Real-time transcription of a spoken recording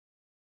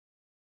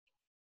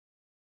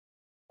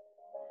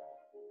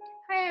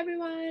Hi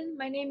everyone,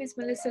 my name is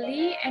Melissa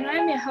Lee and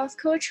I'm a health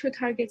coach who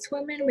targets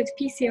women with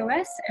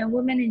PCOS and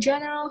women in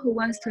general who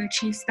wants to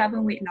achieve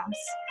stubborn weight loss.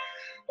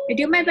 I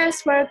do my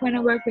best work when I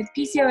work with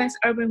PCOS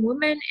urban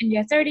women in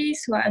their 30s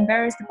who are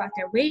embarrassed about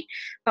their weight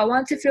but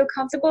want to feel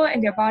comfortable in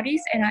their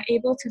bodies and are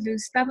able to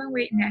lose stubborn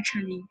weight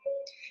naturally.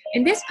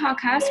 In this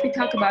podcast, we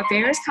talk about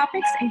various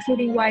topics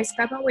including why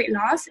stubborn weight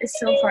loss is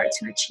so hard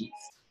to achieve.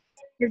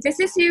 If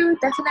this is you,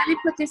 definitely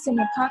put this in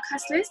your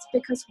podcast list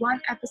because one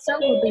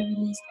episode will be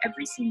released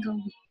every single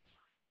week.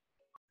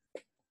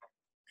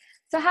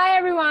 So hi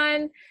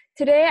everyone.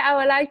 Today I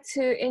would like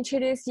to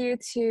introduce you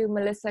to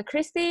Melissa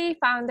Christie,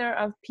 founder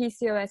of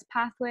PCOS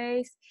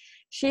Pathways.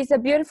 She's a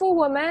beautiful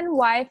woman,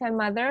 wife and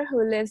mother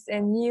who lives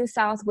in New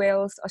South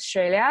Wales,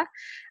 Australia.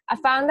 I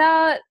found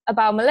out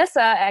about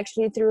Melissa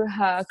actually through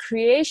her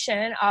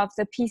creation of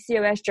the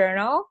PCOS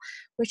Journal,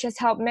 which has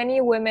helped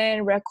many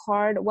women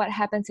record what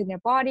happens in their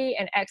body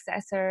and act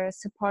as a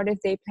supportive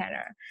day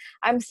planner.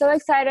 I'm so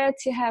excited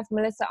to have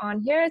Melissa on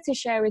here to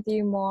share with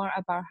you more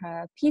about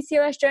her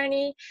PCOS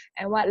journey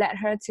and what led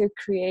her to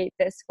create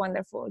this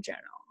wonderful journal.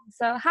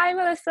 So hi,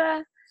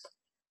 Melissa.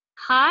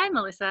 Hi,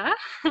 Melissa.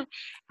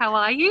 How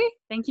are you?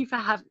 Thank you for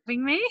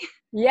having me.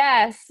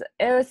 Yes,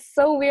 it was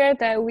so weird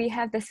that we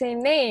have the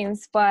same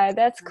names, but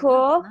that's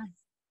cool.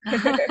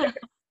 Nice.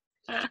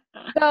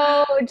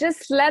 So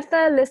just let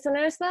the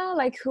listeners know,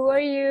 like, who are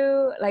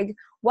you? Like,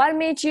 what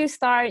made you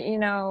start,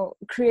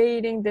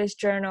 creating this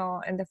journal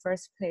in the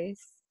first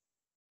place?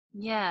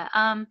 Yeah.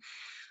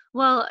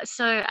 Well,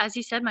 so as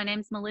you said, my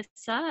name's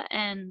Melissa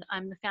and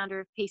I'm the founder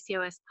of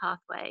PCOS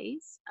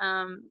Pathways.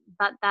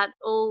 But that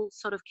all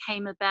sort of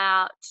came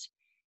about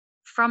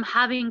from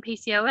having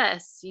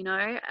PCOS,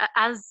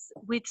 as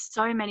with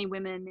so many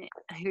women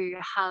who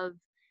have,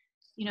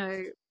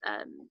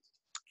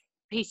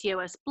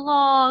 PCOS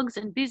blogs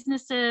and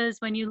businesses.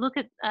 When you look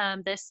at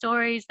their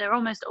stories, they're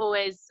almost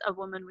always a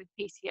woman with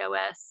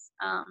PCOS.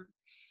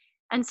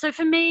 And so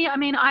for me,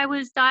 I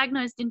was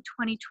diagnosed in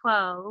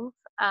 2012,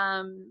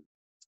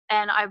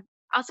 and I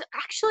was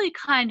actually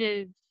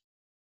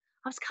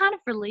I was kind of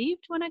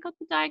relieved when I got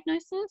the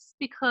diagnosis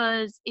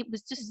because it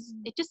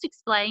just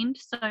explained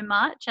so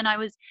much, and I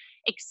was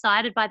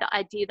excited by the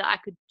idea that I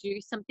could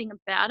do something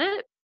about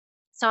it.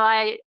 So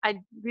I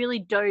really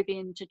dove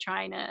into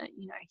trying to,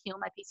 heal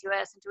my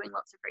PCOS and doing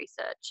lots of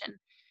research. And,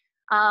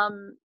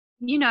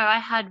 I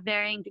had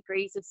varying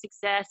degrees of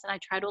success and I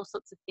tried all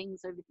sorts of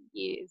things over the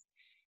years.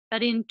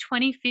 But in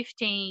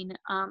 2015,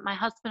 my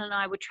husband and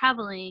I were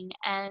traveling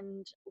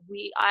and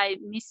I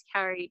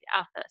miscarried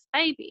our first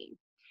baby.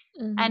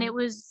 And it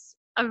was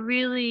a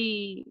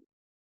really,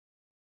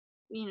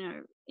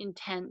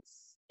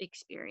 intense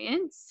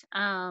experience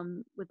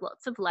with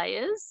lots of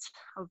layers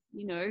of,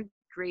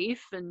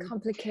 grief and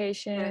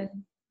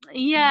Complication.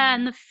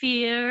 and the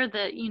fear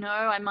that,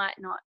 I might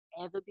not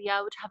ever be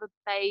able to have a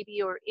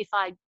baby, or if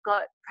I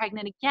got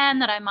pregnant again,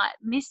 that I might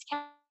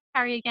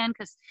miscarry again,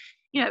 because,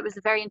 it was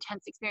a very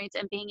intense experience,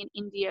 and being in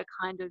India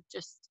kind of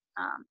just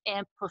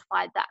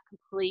amplified that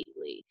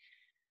completely.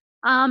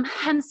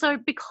 And so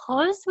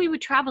because we were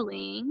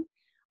traveling,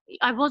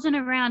 I wasn't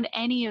around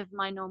any of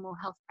my normal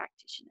health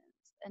practitioners.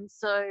 And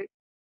so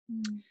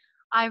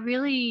I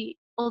really,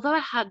 although I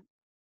had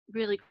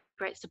really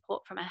great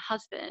support from my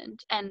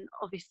husband and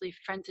obviously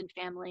friends and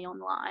family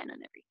online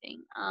and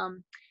everything,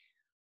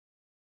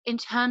 in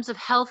terms of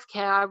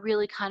healthcare, I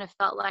really kind of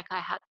felt like I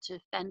had to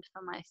fend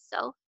for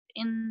myself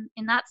in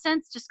that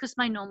sense, just because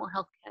my normal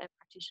healthcare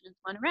practitioners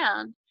weren't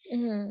around.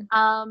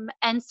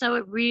 And so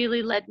it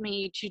really led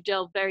me to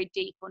delve very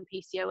deep on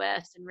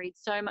PCOS and read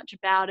so much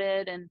about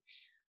it. And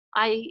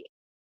I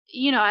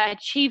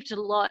achieved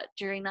a lot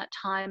during that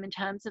time in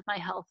terms of my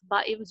health,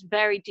 but it was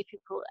very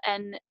difficult.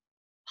 And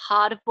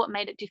part of what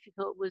made it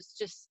difficult was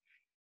just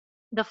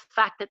the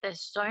fact that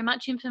there's so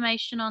much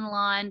information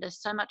online,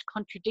 there's so much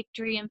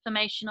contradictory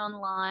information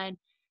online,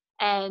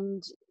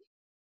 and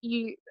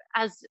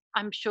as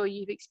I'm sure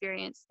you've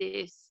experienced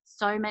this,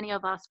 so many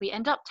of us, we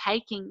end up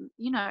taking,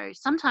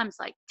 sometimes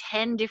like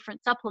 10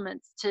 different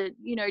supplements to,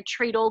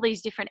 treat all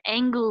these different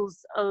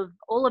angles of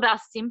all of our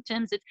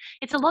symptoms.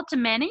 It's a lot to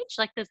manage.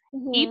 Like there's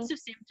heaps of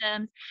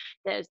symptoms.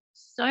 There's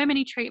so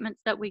many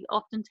treatments that we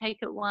often take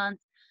at once.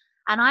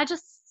 And I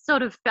just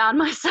sort of found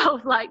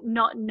myself like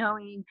not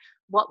knowing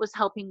what was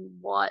helping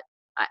what.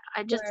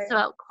 I just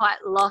felt quite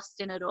lost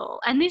in it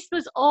all. And this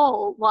was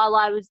all while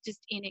I was just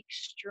in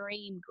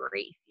extreme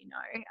grief,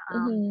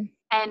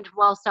 and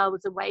whilst I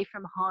was away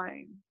from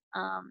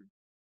home.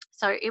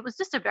 So it was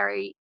just a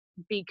very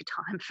big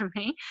time for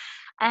me.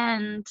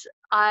 And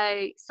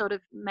I sort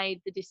of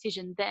made the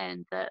decision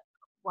then that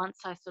once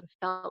I sort of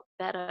felt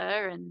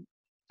better and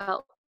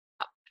felt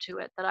up to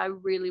it, that I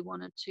really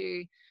wanted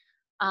to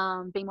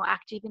be more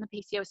active in the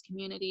PCOS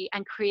community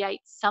and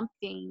create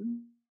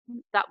something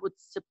that would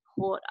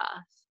support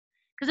us.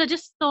 Because I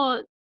just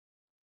thought,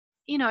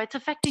 it's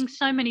affecting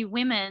so many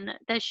women.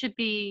 There should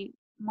be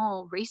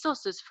more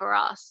resources for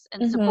us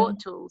and support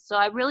tools. So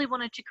I really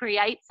wanted to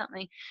create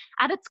something.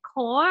 At its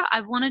core,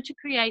 I wanted to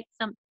create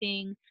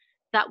something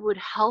that would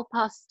help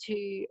us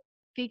to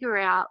figure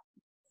out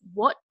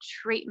what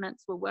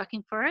treatments were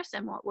working for us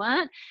and what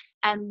weren't,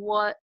 and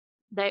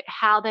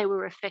how they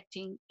were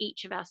affecting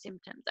each of our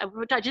symptoms.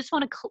 I just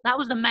want to, that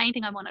was the main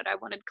thing I wanted. I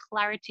wanted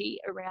clarity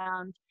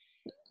around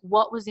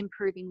what was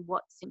improving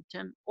what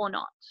symptom or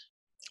not.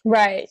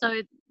 Right.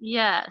 So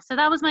yeah, so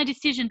that was my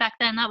decision back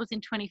then. That was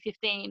in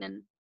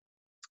 2015,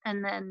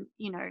 and then,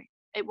 you know,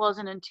 it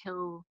wasn't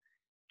until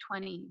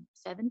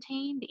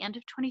 2017, the end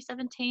of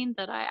 2017,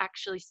 that I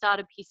actually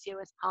started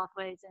PCOS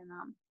Pathways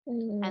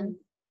and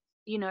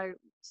you know,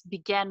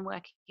 began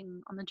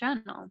working on the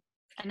journal,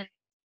 and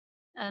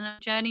a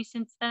journey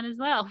since then as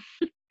well.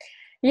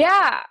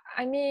 Yeah,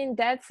 I mean,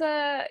 that's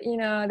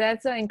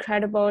an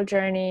incredible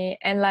journey.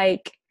 And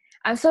like,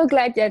 I'm so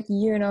glad that,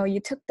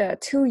 you took the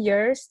 2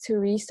 years to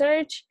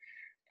research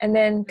and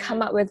then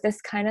come up with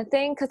this kind of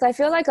thing. Because I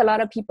feel like a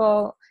lot of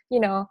people,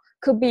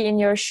 could be in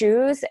your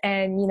shoes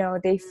and,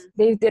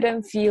 they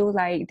didn't feel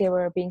like they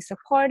were being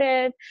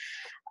supported.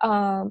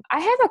 I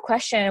have a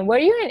question. Were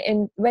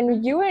you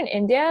when you were in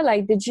India,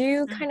 like, did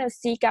you kind of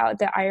seek out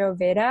the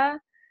Ayurveda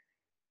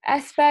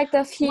aspect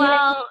of healing?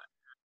 Well,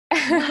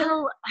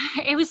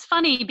 it was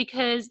funny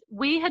because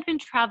we had been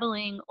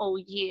traveling all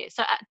year.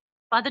 So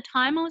by the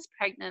time I was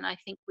pregnant, I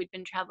think we'd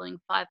been traveling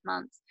 5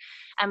 months,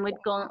 and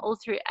we'd gone all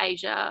through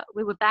Asia.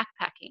 We were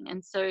backpacking.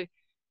 And so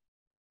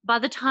by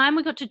the time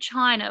we got to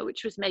China,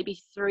 which was maybe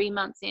 3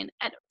 months in,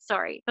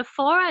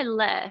 before I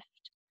left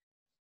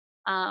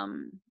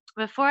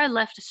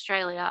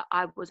Australia,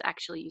 I was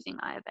actually using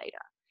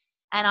Ayurveda,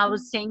 and I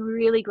was seeing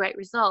really great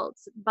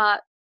results.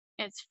 But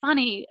it's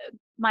funny,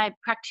 my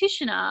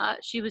practitioner,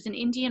 she was an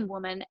Indian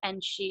woman,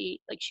 and she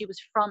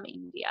was from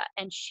India,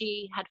 and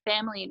she had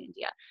family in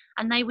India,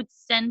 and they would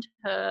send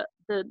her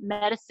the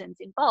medicines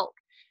in bulk.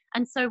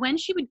 And so when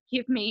she would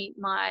give me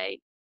my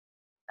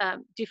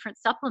different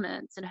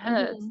supplements and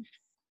herbs,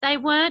 they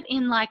weren't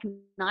in like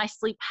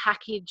nicely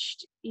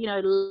packaged,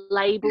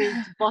 labeled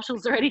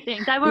bottles or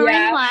anything. They were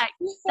in like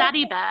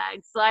saddy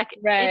bags. Like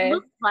right.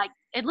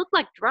 it looked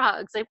like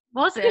drugs. It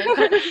wasn't,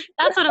 but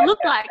that's what it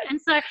looked like. And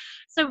so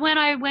when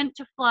I went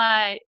to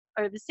fly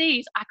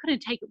overseas, I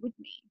couldn't take it with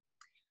me.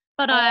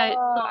 But I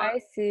thought,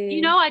 I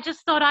see. I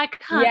just thought, I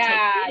can't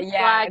take this.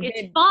 Like,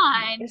 it's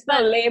fine. There's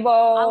no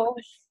label.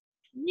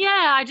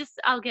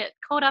 I'll get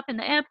caught up in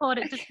the airport.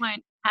 It just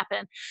won't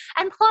happen.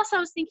 And plus I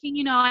was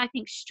thinking, I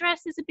think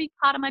stress is a big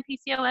part of my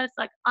PCOS.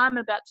 Like, I'm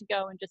about to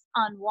go and just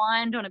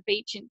unwind on a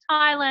beach in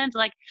Thailand.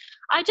 Like,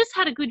 I just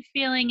had a good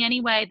feeling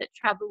anyway that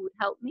travel would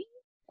help me.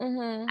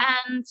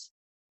 And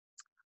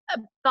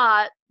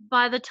but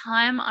by the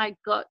time I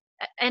got,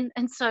 and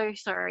so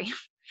sorry,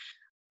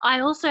 I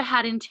also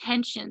had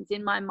intentions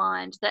in my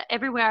mind that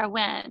everywhere I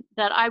went,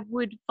 that I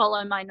would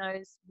follow my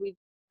nose with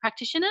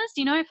practitioners.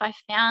 If I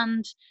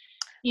found,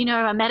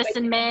 a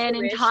medicine man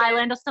in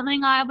Thailand or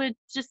something, I would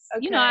just,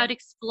 I'd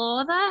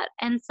explore that.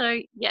 And so,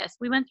 yes,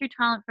 we went through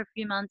Thailand for a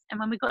few months. And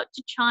when we got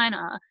to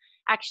China,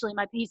 actually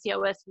my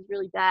PCOS was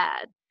really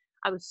bad.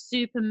 I was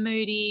super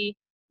moody.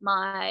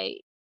 My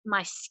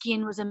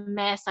skin was a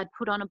mess. I'd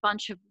put on a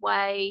bunch of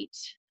weight.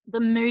 The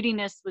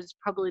moodiness was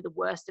probably the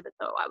worst of it,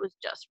 though. I was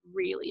just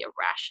really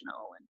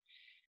irrational. And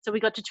so we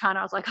got to China.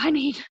 I was like,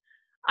 I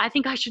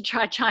think I should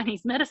try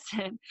Chinese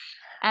medicine.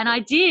 And I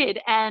did.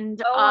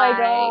 And oh my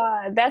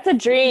God, that's a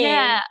dream.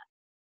 Yeah.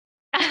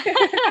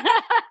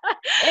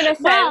 In a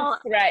sense,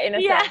 right? In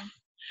a sense.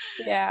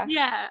 Yeah.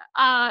 Yeah.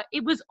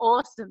 It was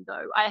awesome,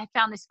 though. I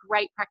found this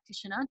great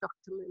practitioner,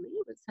 Dr. Lily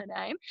was her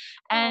name,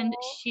 and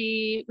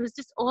she was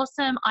just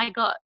awesome.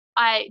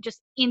 I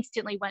just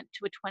instantly went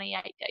to a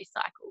 28-day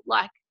cycle,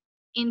 like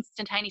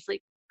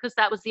instantaneously, because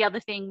that was the other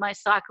thing. My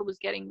cycle was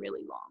getting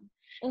really long,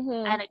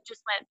 and it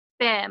just went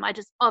bam. I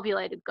just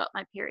ovulated, got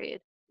my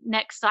period.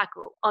 Next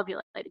cycle,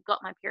 ovulated,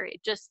 got my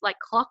period, just like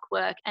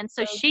clockwork. And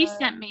so she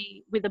sent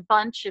me with a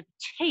bunch of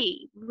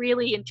tea,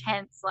 really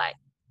intense, like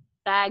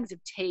bags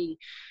of tea.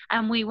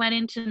 And we went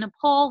into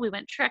Nepal, we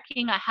went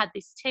trekking. I had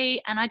this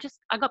tea, and I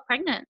got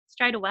pregnant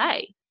straight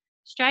away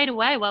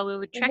while we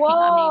were trekking.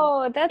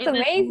 Whoa, that's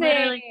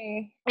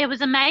amazing. It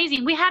was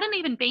amazing. We hadn't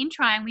even been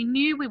trying. We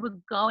knew we were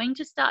going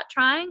to start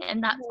trying,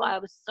 and that's why I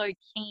was so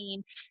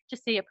keen to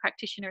see a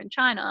practitioner in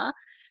China.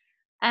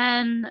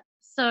 And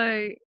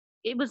so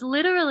it was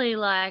literally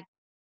like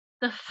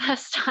the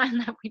first time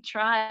that we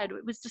tried.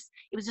 It was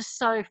just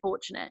so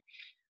fortunate.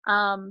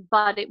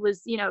 But it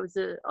was,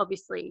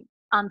 obviously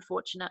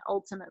unfortunate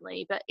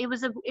ultimately, but it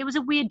was a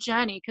weird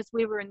journey, because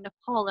we were in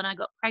Nepal and I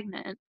got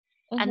pregnant.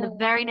 And the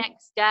very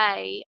next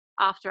day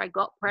after I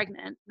got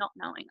pregnant, not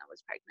knowing I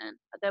was pregnant,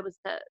 there was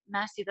the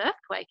massive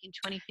earthquake in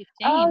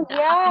 2015 that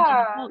happened in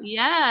Nepal.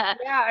 Yeah,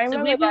 I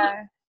remember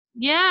that.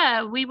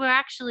 Yeah, we were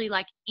actually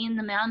like in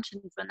the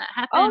mountains when that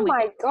happened. Oh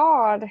my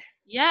God.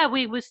 Yeah,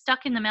 we were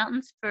stuck in the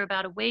mountains for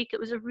about a week. It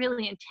was a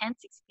really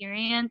intense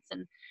experience.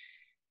 And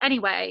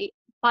anyway,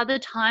 by the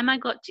time I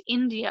got to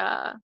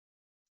India,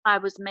 I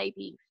was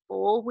maybe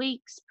 4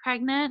 weeks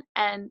pregnant,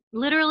 and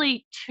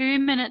literally 2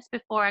 minutes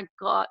before I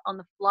got on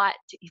the flight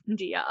to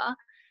India,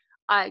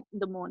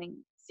 the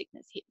morning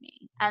sickness hit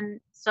me.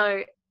 And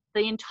so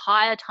the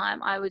entire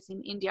time I was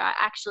in India, I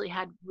actually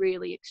had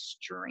really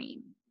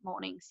extreme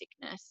morning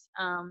sickness.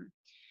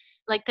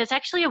 Like there's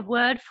actually a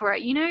word for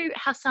it. You know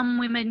how some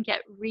women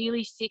get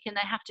really sick and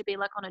they have to be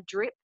like on a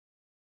drip,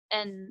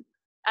 and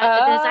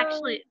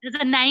there's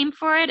a name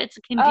for it. It's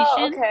a Oh,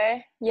 condition. okay.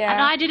 And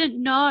Yeah. I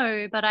didn't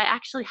know, but I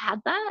actually had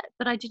that,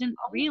 but I didn't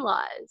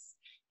realize,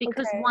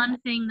 because Okay. one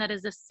thing that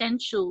is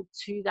essential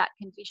to that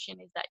condition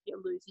is that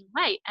you're losing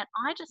weight. And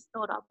I just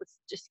thought I was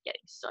just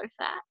getting so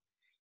fat,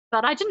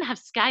 but I didn't have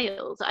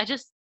scales. I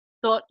just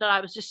thought that I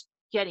was just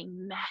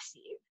getting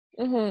massive.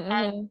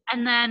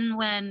 And then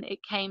when it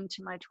came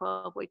to my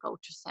 12-week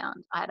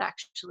ultrasound, I had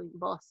actually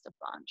lost a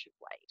bunch of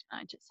weight.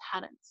 I just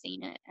hadn't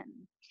seen it.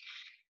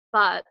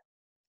 But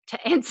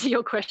to answer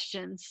your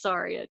question,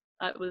 sorry,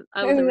 I was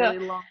a No, really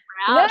long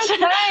no, route. it's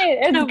fine.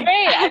 It's So,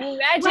 great. I'm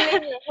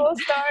imagining the whole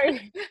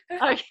story.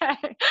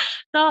 okay,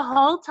 the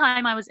whole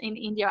time I was in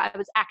India, I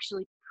was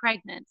actually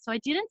pregnant. So I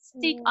didn't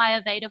seek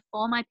Ayurveda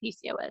for my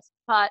PCOS,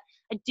 but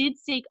I did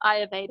seek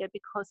Ayurveda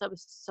because I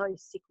was so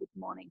sick with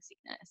morning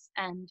sickness.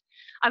 And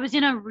I was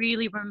in a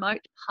really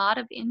remote part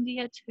of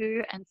India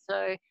too. And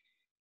so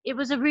it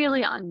was a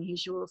really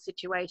unusual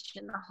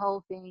situation, the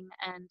whole thing.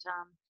 And,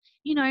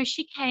 you know,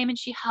 she came and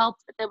she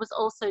helped, but there was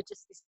also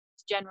just this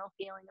general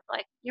feeling of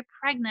like, you're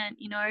pregnant,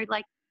 you know,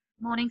 like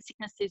morning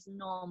sickness is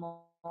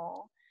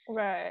normal.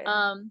 Right.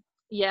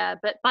 Yeah,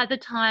 but by the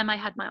time I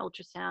had my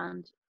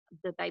ultrasound,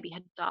 the baby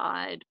had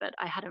died, but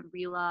I hadn't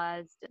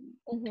realized.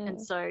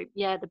 And so,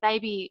 yeah, the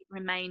baby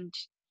remained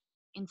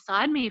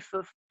inside me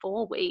for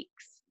 4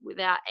 weeks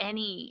without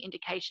any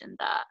indication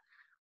that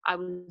I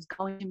was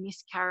going to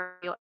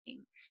miscarry or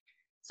anything.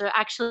 So I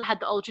actually had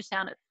the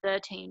ultrasound at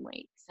 13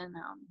 weeks, and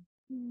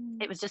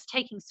it was just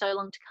taking so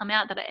long to come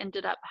out that I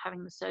ended up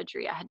having the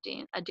surgery. I had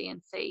a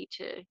DNC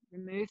to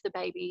remove the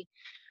baby,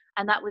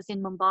 and that was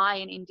in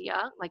Mumbai in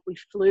India. Like we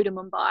flew to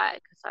Mumbai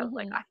because I was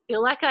like, I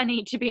feel like I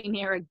need to be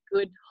near a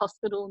good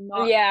hospital,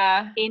 not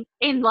Yeah.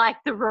 in like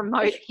the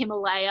remote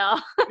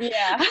Himalaya.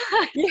 Yeah.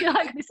 I feel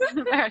like this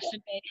isn't where I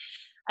should be.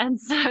 And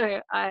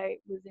so I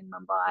was in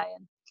Mumbai,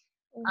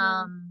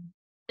 and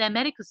their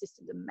medical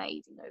system's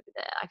amazing over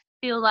there. I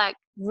feel like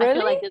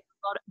Really?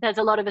 there's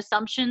a lot of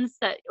assumptions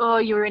that, oh,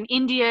 you were in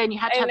India and you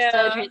had to I have know.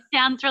 surgery. It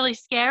sounds really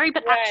scary,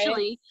 but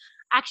Right.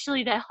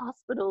 actually their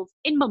hospitals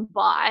in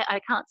Mumbai, I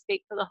can't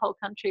speak for the whole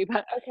country,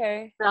 but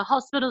Okay. the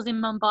hospitals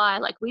in Mumbai,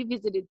 like we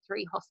visited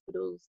 3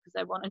 hospitals because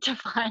I wanted to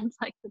find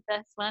like the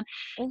best one.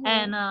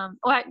 And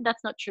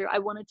that's not true. I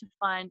wanted to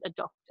find a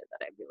doctor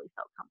that I really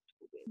felt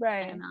comfortable with.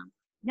 Right. And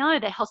no,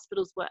 their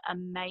hospitals were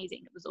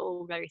amazing. It was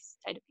all very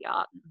state of the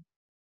art.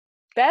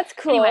 That's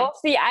Anyway, cool.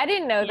 See, I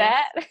didn't know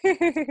yes.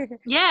 that.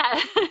 Yeah,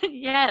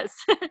 yes.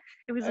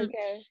 It was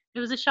Okay. it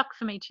was a shock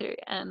for me too.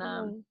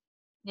 And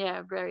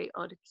yeah, very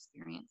odd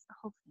experience, the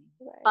whole thing.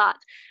 Right. But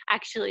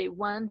actually,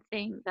 one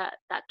thing that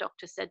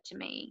doctor said to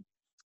me,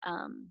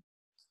 and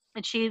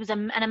she was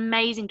an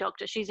amazing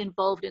doctor. She's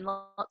involved in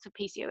lots of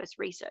PCOS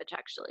research,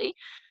 actually.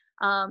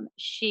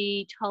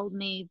 She told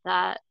me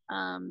that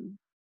I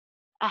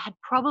had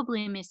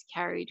probably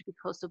miscarried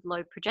because of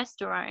low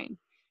progesterone.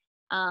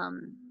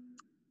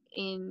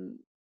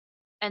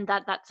 And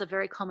that's a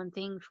very common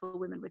thing for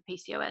women with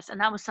PCOS. And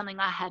that was something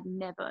I had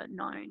never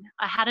known.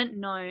 I hadn't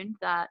known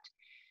that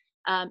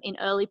in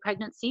early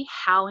pregnancy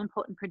how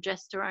important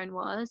progesterone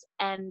was,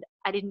 and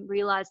I didn't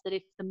realize that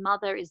if the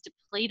mother is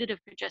depleted of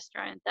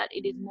progesterone, that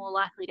it is more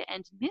likely to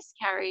end in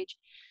miscarriage.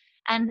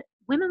 And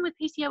women with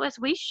PCOS,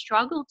 we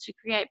struggle to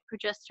create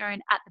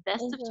progesterone at the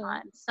best of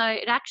times. So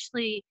it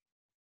actually,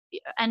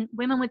 and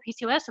women with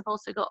PCOS have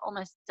also got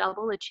almost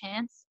double a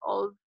chance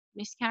of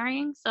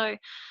miscarrying. So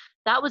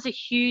that was a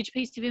huge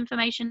piece of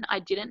information I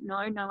didn't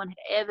know. No one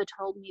had ever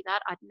told me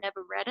that. I'd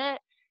never read it.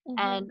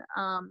 And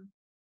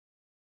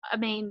I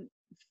mean,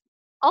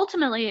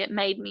 ultimately it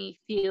made me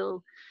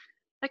feel,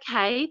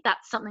 okay,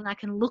 that's something I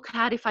can look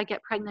at if I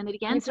get pregnant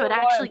again. You So it feel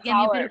more actually gave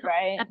me a bit of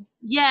empowered, right?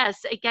 yes,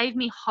 it gave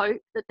me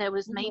hope that there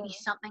was maybe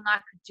something I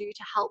could do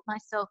to help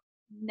myself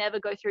never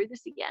go through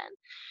this again.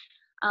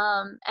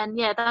 And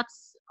yeah,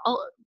 that's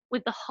all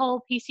with the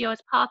whole PCOS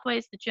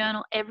pathways, the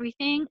journal,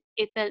 everything.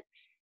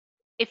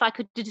 If I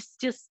could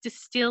just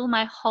distill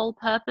my whole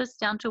purpose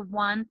down to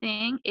one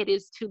thing, it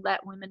is to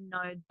let women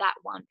know that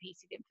one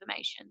piece of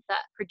information,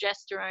 that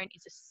progesterone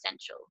is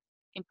essential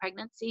in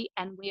pregnancy,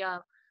 and we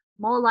are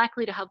more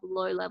likely to have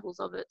low levels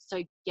of it.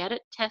 So get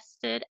it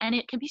tested, and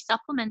it can be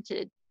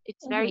supplemented.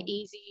 It's very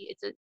easy.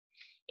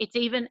 It's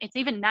even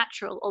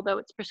natural, although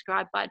it's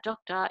prescribed by a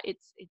doctor.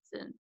 It's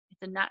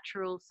a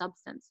natural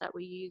substance that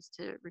we use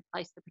to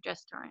replace the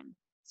progesterone.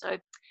 So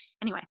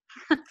anyway,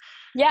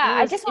 Yeah,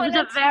 I just it was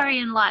wanted a very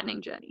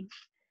enlightening journey.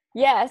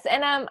 Yes,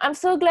 and I'm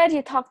so glad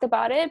you talked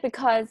about it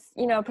because,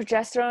 you know,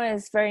 progesterone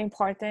is very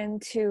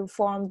important to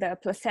form the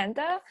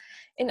placenta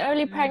in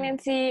early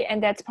pregnancy,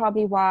 and that's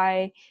probably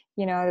why,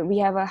 you know, we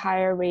have a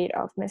higher rate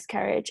of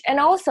miscarriage. And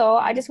also,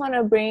 I just want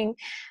to bring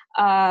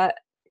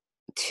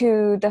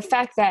to the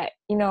fact that,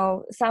 you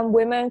know, some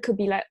women could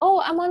be like,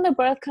 oh, I'm on the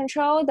birth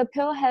control, the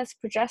pill has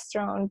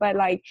progesterone, but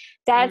like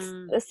that's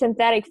a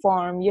synthetic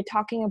form. You're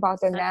talking about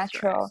the That's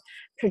right. natural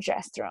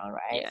progesterone,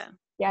 right? Yeah.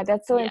 Yeah,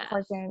 that's so Yeah.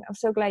 important. I'm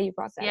so glad you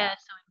brought that Yeah. up.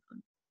 So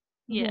important.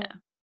 Yeah.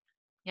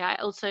 Yeah. I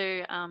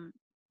also,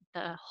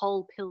 the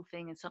whole pill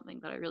thing is something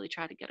that I really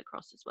try to get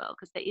across as well,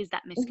 because there is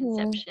that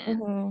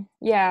misconception.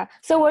 Yeah.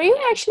 So were you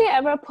Yeah. actually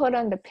ever put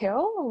on the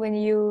pill when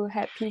you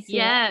had PCOS?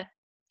 Yeah.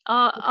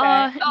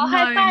 Okay. Oh,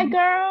 high No. five,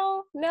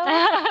 girl. No.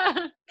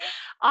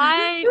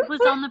 I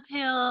was on the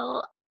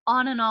pill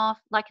on and off,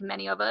 like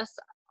many of us,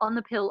 on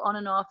the pill on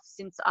and off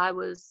since I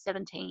was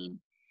 17.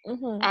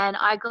 And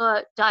I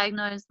got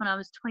diagnosed when I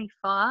was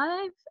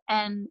 25,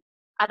 and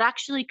I'd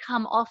actually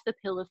come off the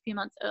pill a few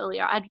months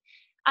earlier.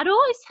 I'd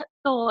always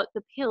thought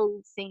the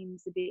pill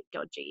seems a bit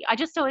dodgy. I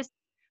just always,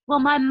 well,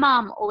 my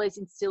mum always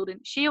instilled in,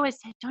 she always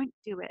said, don't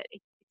do it.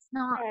 It's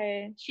not,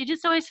 Right. she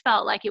just always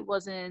felt like it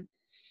wasn't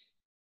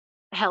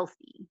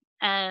healthy.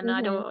 And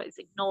I'd always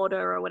ignored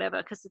her or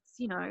whatever, because it's,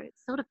 you know,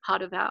 it's sort of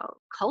part of our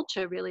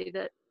culture really,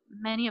 that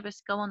many of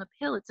us go on the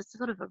pill. It's a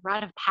sort of a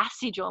rite of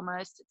passage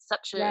almost. It's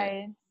such a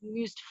Right.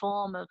 used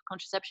form of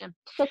contraception.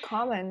 So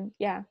common.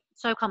 Yeah.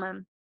 So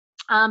common.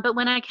 But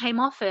when I came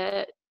off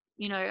it,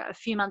 you know, a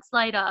few months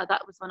later,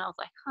 that was when I was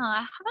like, I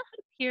haven't had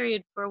a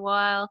period for a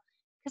while.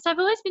 Because I've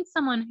always been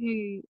someone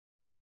who,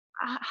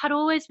 I had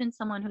always been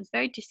someone who was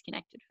very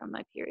disconnected from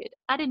my period.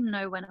 I didn't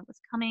know when it was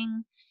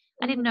coming.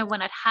 I didn't know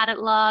when I'd had it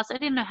last. I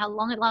didn't know how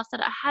long it lasted.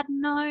 I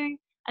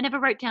never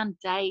wrote down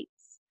dates.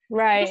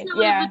 Because Right. no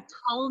one Yeah. ever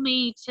told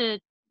me to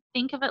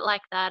think of it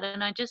like that,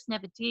 and I just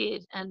never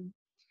did. And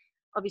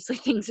obviously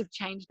things have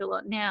changed a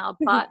lot now,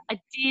 but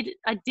I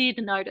did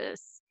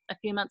notice a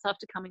few months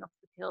after coming off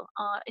the pill,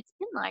 it's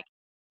been like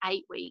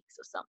 8 weeks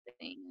or something.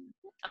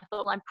 And I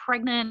thought, well, I'm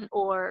pregnant,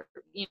 or,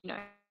 you know,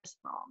 it's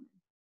wrong.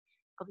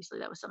 Obviously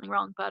that was something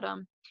wrong, but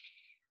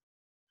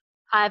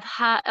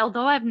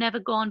although I've never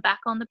gone back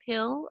on the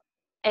pill,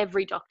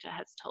 every doctor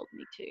has told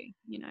me to,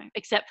 you know,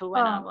 except for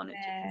when I Oh wanted to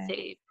man.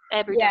 conceive.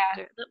 Every Yeah.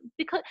 doctor,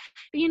 because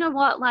you know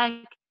what,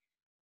 like,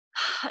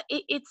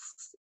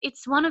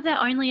 it's one of their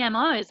only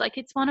MOs. Like,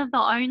 it's one of the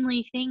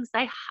only things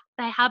they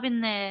have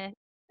in their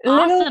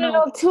arsenal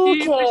Little to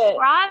toolkit.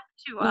 prescribe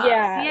to us.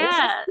 Yeah. It's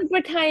just Yeah.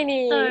 super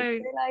tiny. So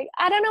They're like,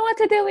 I don't know what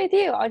to do with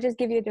you. I'll just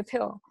give you the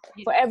pill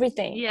for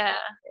everything. yeah,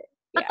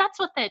 but Yeah. that's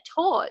what they're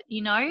taught,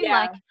 you know. Yeah.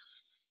 Like,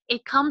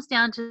 it comes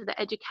down to the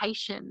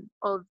education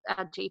of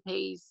our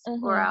GPs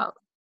or our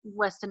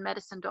Western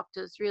medicine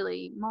doctors,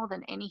 really, more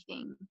than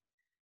anything.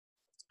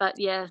 But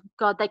yeah,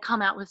 God, they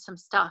come out with some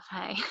stuff,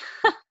 hey.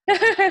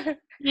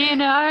 You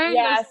know,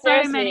 Yeah,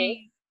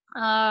 seriously.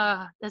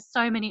 there's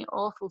so many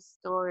awful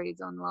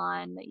stories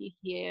online that you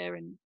hear,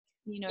 and,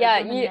 you know, Yeah,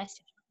 you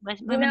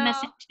women know,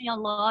 message me a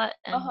lot,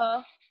 and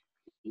uh-huh.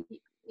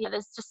 yeah,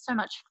 there's just so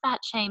much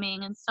fat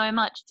shaming and so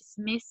much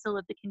dismissal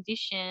of the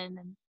condition,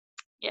 and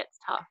yeah, it's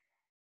tough.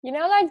 You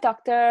know, like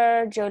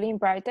Dr. Jolene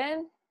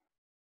Brighton,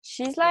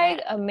 she's Yeah,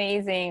 like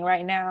amazing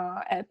right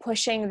now at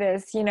pushing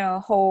this, you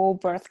know, whole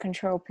birth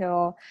control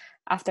pill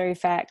after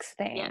effects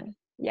yeah, thing.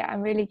 Yeah,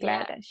 I'm really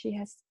glad yeah, that she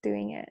has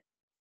doing it.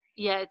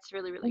 yeah. It's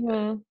really, really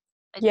good.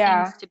 It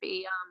Yeah. seems to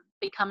be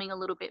becoming a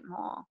little bit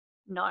more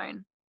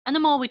known, and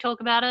the more we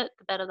talk about it,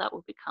 the better that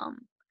will become.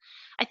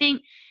 I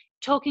think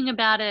talking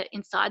about it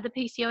inside the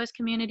PCOS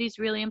community is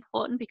really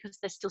important, because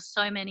there's still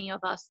so many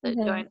of us that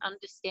don't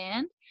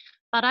understand.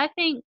 But I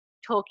think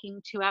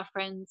talking to our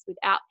friends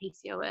without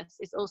PCOS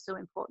is also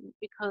important,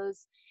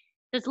 because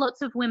there's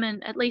lots of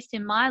women, at least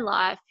in my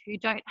life,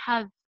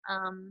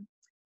 um,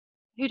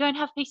 who don't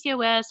have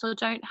PCOS, or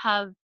don't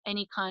have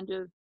any kind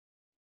of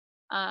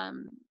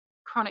um,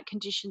 chronic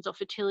conditions or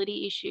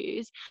fertility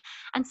issues.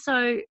 And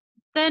so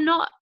they're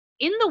not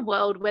in the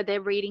world where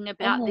they're reading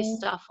about this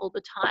stuff all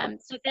the time.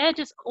 So they're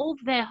just, all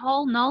their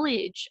whole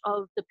knowledge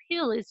of the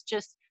pill is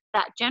just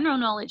that general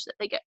knowledge that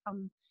they get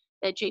from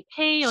their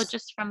GP or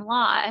just from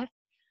life.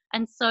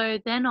 And so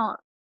they're not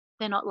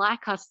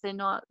like us. They're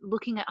not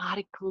looking at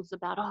articles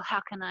about, oh,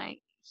 how can I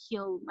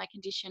heal my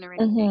condition or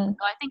anything.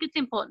 So I think it's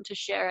important to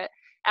share it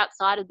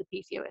outside of the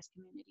PCOS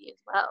community as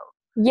well.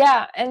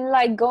 Yeah, and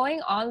like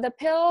going on the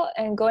pill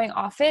and going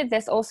off it,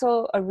 there's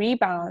also a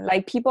rebound.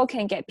 Like people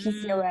can get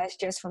PCOS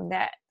just from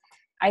that.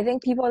 I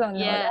think people don't know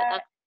Yeah,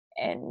 that.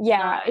 And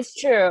yeah, no. it's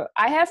true.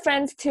 I have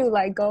friends too,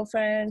 like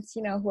girlfriends,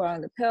 you know, who are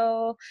on the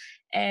pill.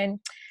 And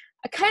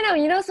I kind of,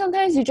 you know,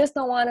 sometimes you just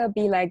don't want to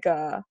be like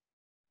a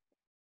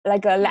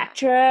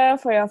lecturer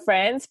for your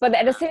friends, but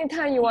at the same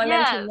time you want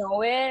them to Yes,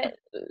 know it.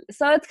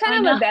 So it's I kind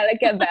of know. a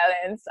delicate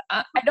balance.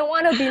 I don't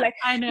want to be like,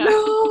 I know.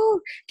 no,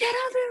 get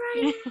off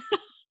it right now,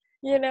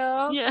 you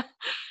know? Yeah.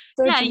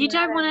 So Yeah, you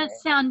don't want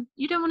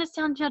dramatic. to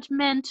sound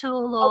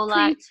judgmental, Or or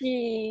like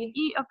preachy.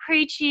 you or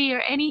preachy,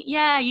 or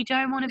yeah, you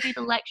don't want to be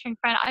the lecturing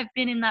friend. I've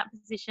been in that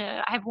position.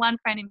 I have one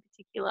friend in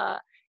particular.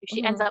 If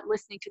she ends up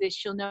listening to this,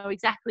 she'll know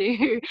exactly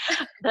who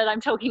that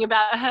I'm talking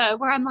about her,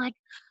 where I'm like,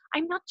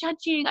 I'm not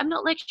judging, I'm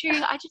not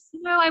lecturing, I just,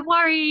 I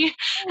worry.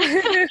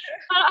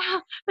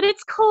 But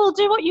it's cool,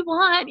 do what you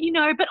want,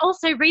 but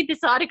also read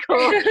this article.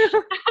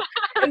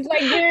 It's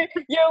like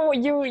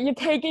you're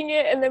taking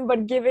it and then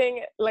but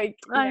giving like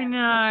I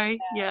know,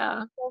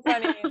 yeah. So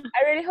funny.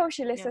 I really hope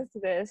she Yeah. listens to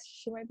this.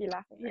 She might be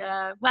laughing. Right now.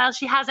 Yeah, well,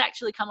 she has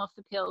actually come off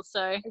the pill,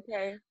 so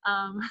Okay.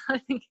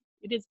 I think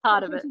it is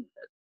part of it.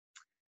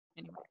 But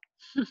anyway.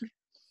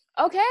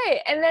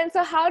 Okay, and then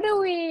so how do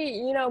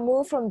we,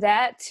 move from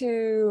that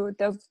to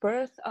the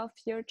birth of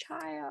your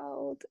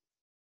child?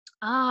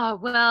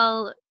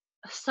 Well,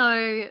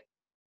 so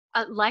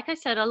like I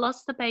said, I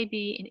lost the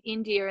baby in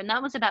India, and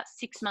that was about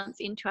 6 months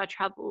into our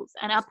travels.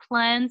 And our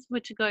plans were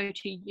to go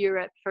to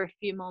Europe for a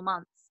few more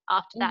months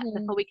after that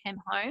before we came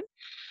home.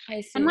 I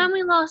see. And when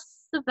we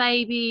lost the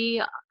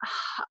baby,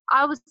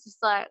 I was just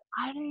like,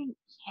 I don't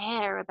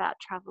care about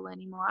travel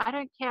anymore. I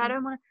don't care. I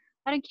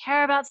don't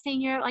care about seeing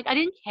Europe. Like, I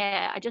didn't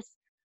care. I was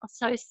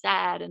so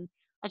sad, and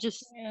I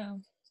just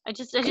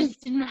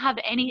didn't have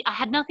I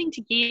had nothing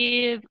to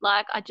give.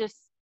 Like, I just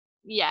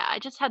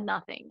had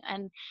nothing.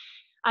 And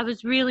I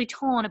was really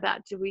torn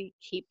about, do we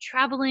keep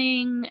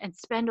traveling and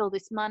spend all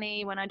this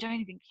money when I don't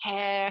even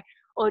care,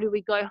 or do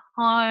we go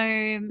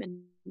home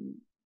and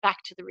back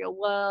to the real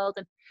world?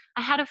 And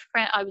I had a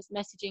friend, I was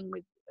messaging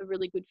with a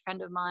really good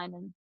friend of mine,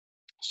 and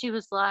she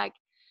was like,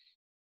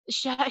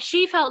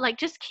 she felt like,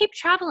 just keep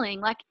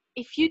traveling. Like,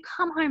 if you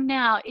come home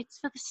now, it's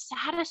for the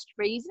saddest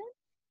reason,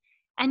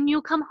 and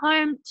you'll come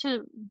home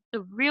to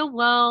the real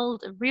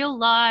world, a real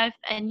life,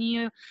 and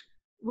you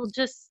will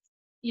just,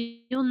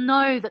 you'll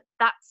know that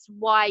that's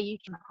why you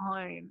came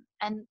home.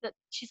 And that,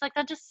 she's like,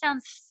 that just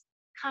sounds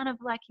kind of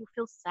like you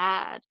feel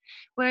sad,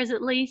 whereas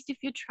at least if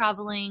you're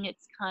traveling,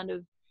 it's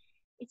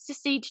it's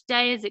just each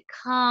day as it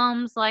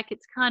comes, like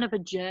it's kind of a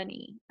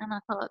journey. And I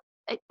thought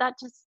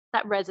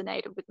that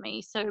resonated with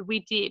me. So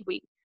we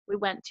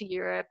went to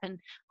Europe,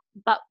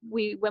 but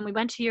when we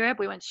went to Europe,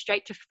 we went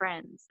straight to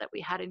friends that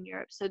we had in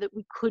Europe, so that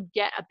we could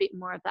get a bit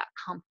more of that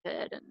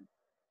comfort. And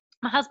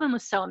my husband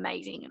was so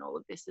amazing in all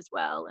of this as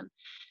well, and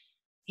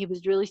he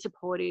was really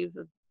supportive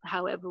of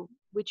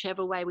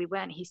whichever way we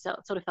went. He sort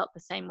of felt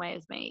the same way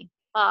as me.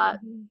 But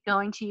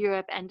going to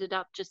Europe ended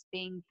up just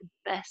being the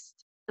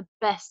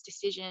best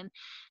decision.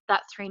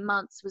 That 3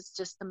 months was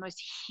just the most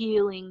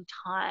healing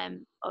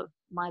time of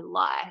my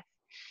life,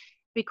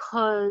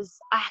 because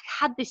I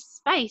had this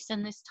space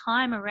and this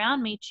time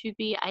around me to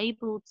be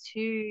able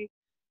to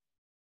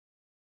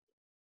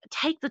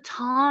take the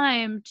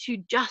time to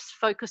just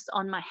focus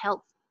on my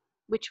health,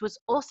 which was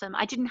awesome.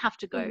 I didn't have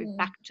to go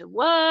back to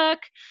work.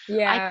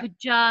 Yeah.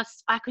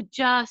 I could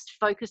just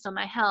focus on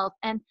my health.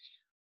 And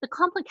the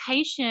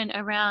complication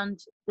around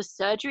the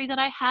surgery that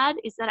I had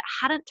is that it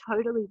hadn't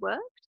totally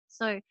worked.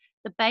 So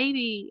the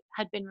baby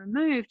had been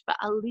removed, but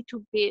a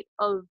little bit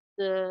of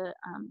the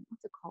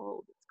what's it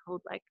called? It's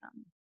called like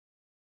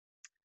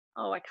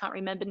I can't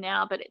remember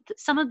now, but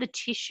some of the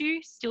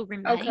tissue still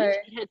remained. Okay.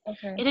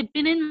 It had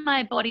been in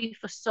my body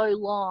for so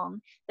long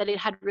that it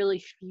had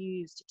really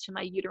fused to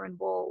my uterine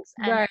walls.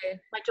 And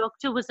my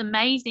doctor was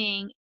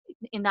amazing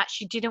in that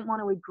she didn't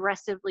want to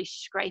aggressively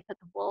scrape at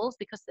the walls,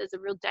 because there's a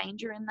real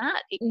danger in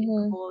that. It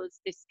can cause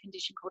this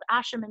condition called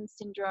Asherman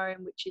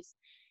syndrome, which is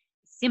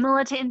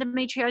similar to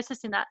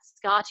endometriosis in that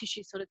scar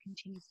tissue sort of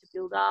continues to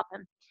build up.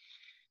 And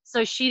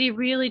so she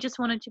really just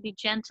wanted to be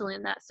gentle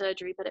in that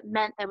surgery, but it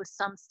meant there was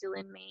some still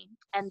in me.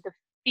 And the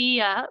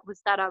fear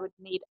was that I would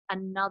need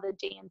another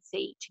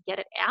D&C to get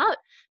it out.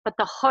 But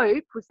the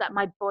hope was that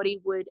my body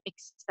would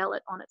expel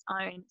it on its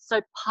own.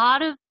 So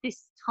part of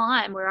this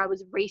time where I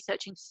was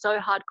researching so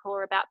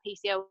hardcore about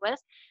PCOS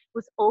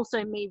was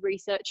also me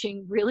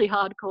researching really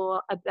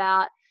hardcore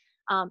about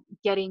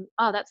getting,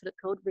 that's what it's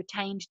called,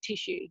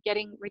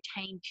 getting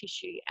retained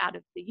tissue out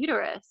of the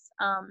uterus.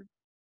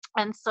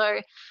 And so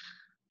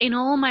in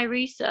all my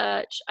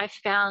research, I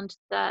found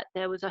that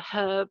there was a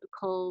herb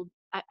called,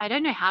 I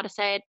don't know how to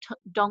say it,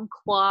 dong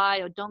quai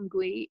or dong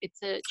gui. It's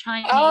a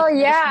Chinese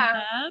medicine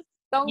herb.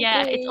 Dong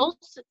yeah, gui. it's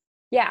also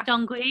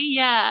dong gui.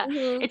 Yeah,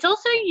 it's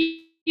also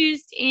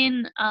used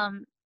in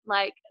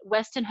like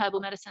Western herbal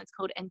medicine. It's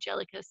called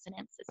Angelica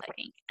sinensis, I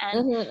think.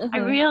 And I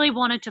really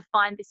wanted to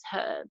find this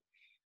herb,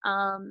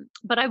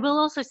 but I will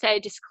also say a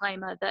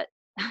disclaimer that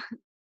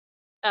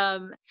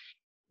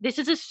this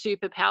is a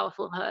super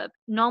powerful herb.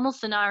 Normal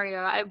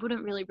scenario, I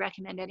wouldn't really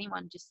recommend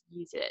anyone just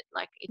use it.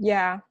 Like,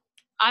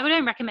 I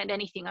wouldn't recommend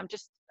anything. I'm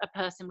just a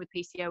person with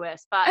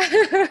PCOS. But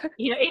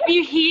if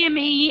you hear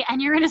me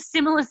and you're in a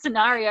similar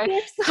scenario,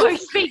 go and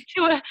speak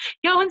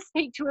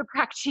to a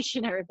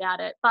practitioner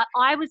about it. But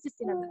I was just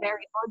in a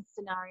very odd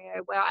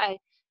scenario where I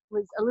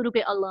was a little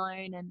bit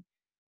alone, and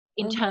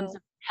in terms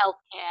of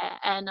healthcare,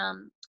 and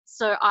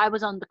so I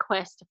was on the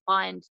quest to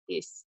find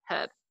this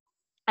herb.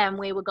 And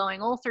we were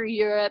going all through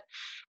Europe,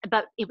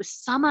 but it was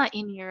summer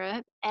in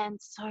Europe, and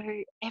so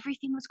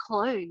everything was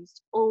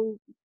closed. All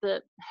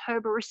the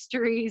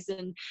herboristeries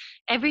and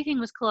everything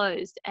was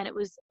closed, and it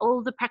was,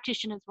 all the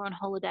practitioners were on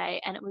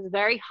holiday, and it was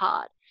very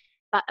hard.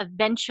 But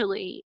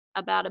eventually,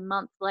 about a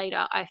month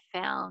later, I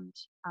found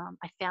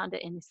I found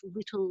it in this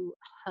little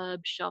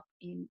herb shop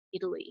in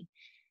Italy,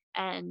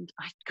 and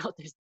I got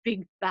this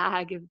big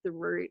bag of the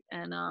root,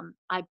 and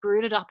I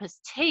brewed it up as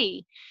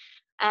tea.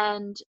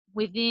 And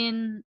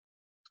within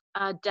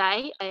a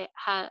day,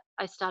 I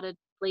started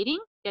bleeding,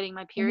 getting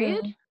my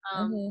period,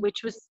 Mhm. Mhm.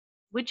 which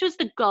was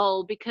the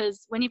goal,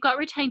 because when you've got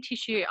retained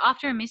tissue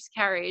after a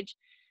miscarriage,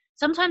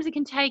 sometimes it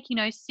can take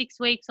 6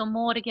 weeks or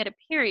more to get a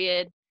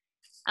period.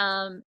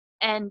 Um,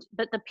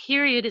 but the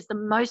period is the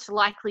most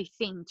likely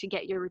thing to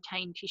get your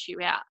retained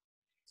tissue out.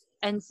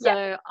 And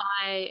Yeah. so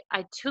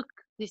I took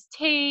this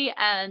tea,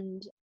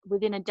 and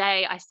within a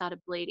day I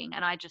started bleeding,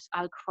 and I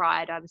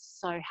cried. I was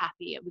so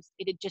happy.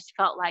 It had just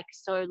felt like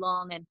so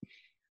long, and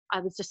I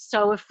was just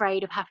so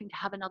afraid of having to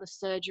have another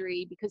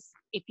surgery, because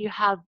if you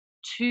have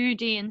two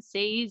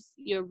DNCs,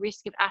 your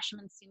risk of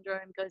Asherman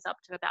syndrome goes up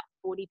to about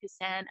 40%.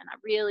 And I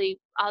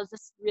was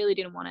just really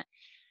didn't want it.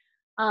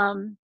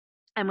 Um,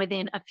 and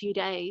within a few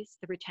days,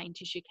 the retained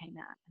tissue came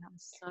out, and I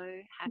was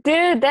so happy.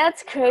 Dude,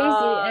 that's crazy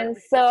Oh, it and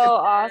was so such a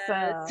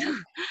awesome. buzz.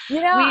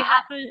 You know, We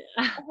happened.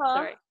 uh-huh.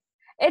 Sorry,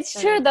 It's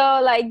go true ahead.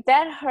 though, like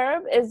that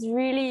herb is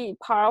really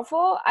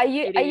powerful.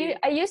 It is.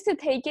 I used to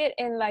take it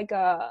in like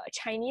a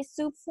Chinese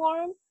soup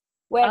form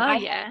when Oh I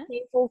had yeah.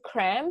 painful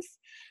cramps,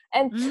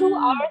 and 2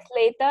 hours Mm,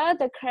 later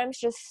the cramps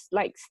just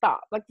like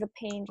stop, like the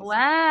pain just stopped.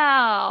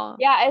 wow.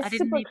 Yeah, I it's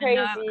didn't super even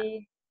know.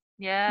 crazy.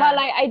 But Yeah.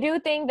 like I do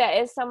think that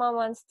if someone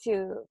wants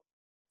to,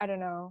 I don't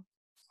know,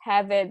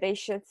 have it, they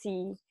should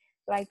see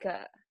like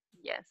a,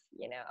 Yes.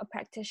 a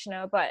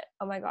practitioner. But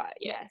oh my God,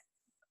 Yeah. yes,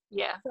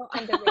 Yeah. so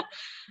underrated,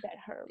 that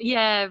herb.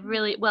 Yeah, Mhm.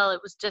 really. Well,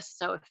 it was just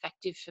so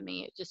effective for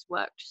me. It just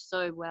worked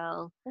so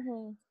well.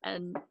 Mhm.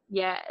 And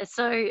yeah,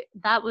 so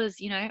that was,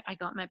 I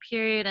got my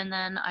period, and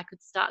then I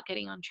could start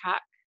getting on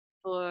track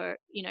for,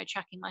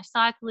 tracking my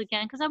cycle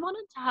again, because I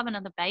wanted to have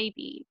another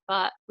baby.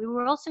 But we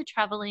were also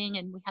traveling,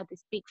 and we had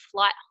this big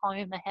flight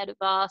home ahead of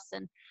us,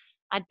 and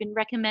I'd been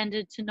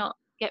recommended to not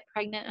get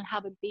pregnant and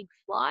have a big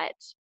flight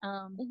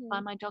by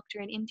Mhm. my doctor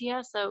in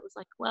India. So it was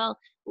like, well,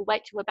 we'll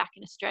wait till we're back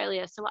in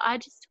Australia. So I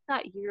just took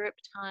that Europe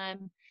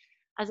time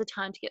as a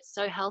time to get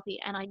so healthy.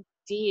 And I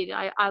did.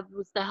 I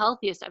was the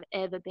healthiest I've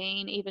ever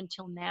been, even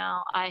till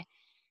now.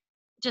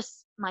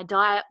 My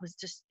diet was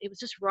it was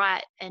just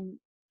right. And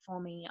for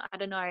me, I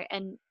don't know.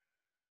 And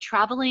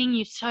traveling,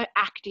 you're so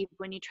active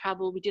when you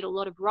travel. We did a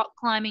lot of rock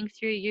climbing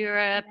through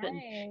Europe, and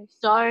Nice.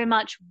 so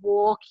much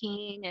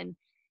walking. And,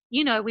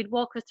 we'd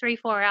walk for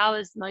 3-4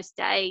 hours most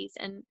days.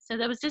 And so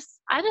I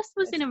just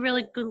was in That's a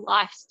really cool. good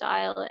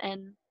lifestyle.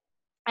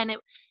 And it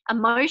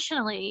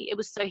emotionally, it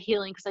was so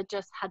healing, because I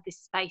just had this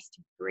space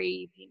to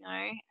breathe,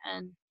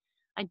 and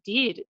I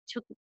did.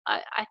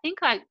 I think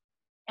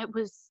it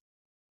was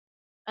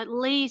at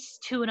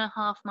least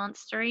 2.5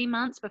 months, 3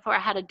 months before I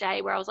had a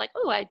day where I was like,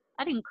 oh, I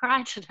didn't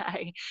cry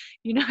today.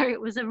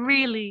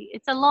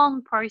 It's a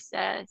long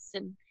process.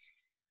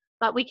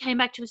 But we came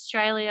back to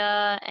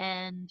Australia,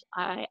 and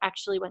I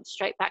actually went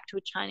straight back to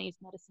a Chinese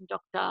medicine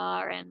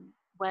doctor and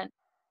went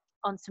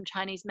on some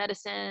Chinese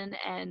medicine.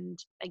 And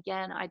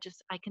again, I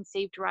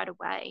conceived right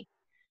away.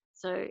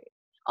 So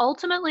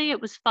ultimately,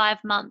 it was 5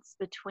 months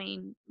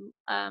between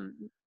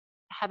um,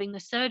 having the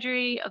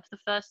surgery of the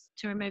first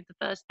to remove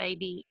the first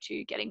baby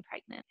to getting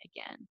pregnant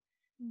again.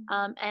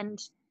 Mhm. And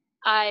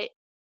I,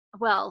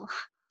 well,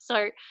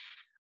 so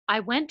I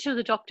went to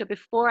the doctor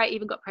before I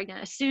even got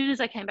pregnant. As soon as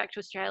I came back to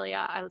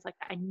Australia, I was like,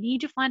 I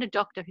need to find a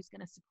doctor who's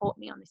going to support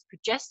me on this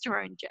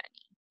progesterone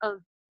journey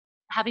of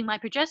having my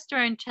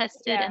progesterone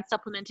tested Yeah. and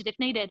supplemented if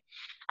needed.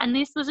 And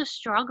this was a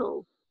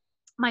struggle.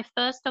 My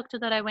first doctor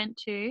that I went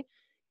to,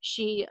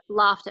 she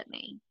laughed at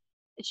me.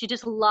 She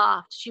just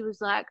laughed. She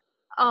was like,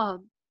 oh,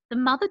 the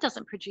mother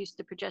doesn't produce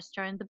the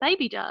progesterone, the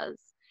baby does.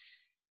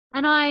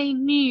 And I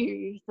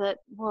knew that,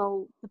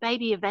 well, the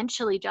baby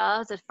eventually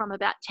does from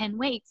about 10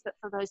 weeks, but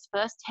for those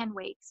first 10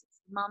 weeks,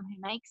 it's the mum who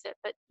makes it.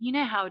 But you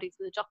know how it is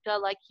with a doctor.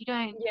 Like,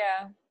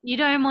 Yeah. you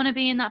don't want to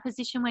be in that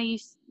position where you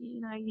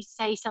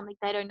say something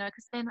they don't know,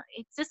 because then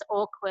it's just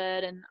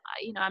awkward. And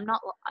I'm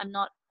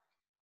not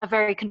a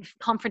very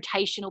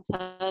confrontational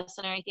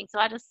person or anything. So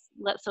I just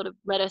let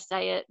her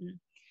say it, and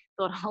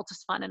thought, I'll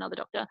just find another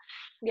doctor.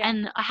 Yeah.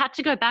 And I had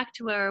to go back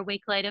to her a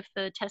week later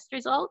for test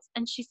results.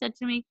 And she said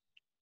to me,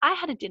 I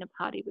had a dinner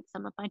party with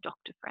some of my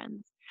doctor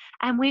friends,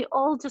 and we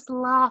all just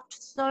laughed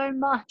so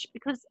much,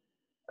 because,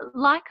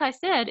 like I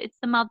said, it's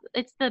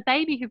the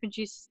baby who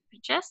produces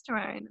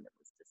progesterone. And it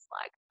was just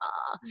like,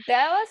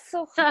 That's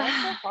so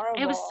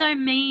it was so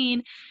horrible.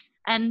 mean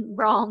and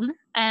wrong.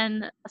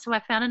 And so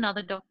I found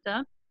another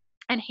doctor,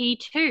 and he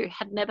too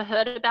had never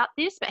heard about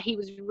this, but he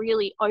was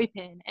really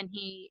open, and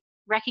he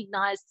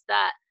recognized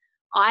that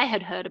I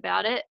had heard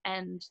about it,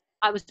 and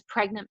I was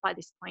pregnant by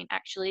this point,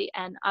 actually.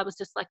 And I was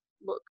just like,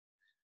 look,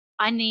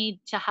 I need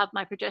to have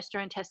my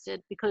progesterone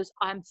tested, because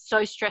I'm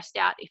so stressed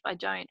out if I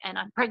don't, and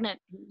I'm pregnant.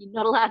 You're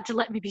not allowed to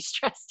let me be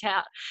stressed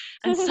out.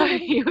 And so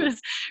he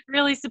was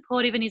really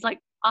supportive, and he's like,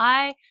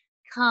 I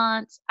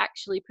can't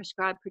actually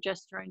prescribe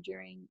progesterone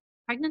during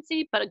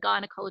pregnancy, but a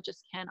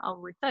gynecologist can. I'll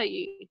refer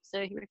you.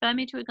 So he referred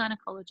me to a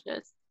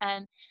gynecologist,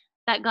 and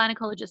that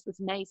gynecologist was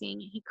amazing.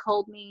 He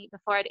called me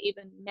before I'd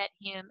even met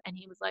him, and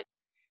he was like,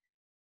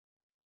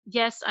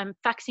 yes, I'm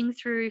faxing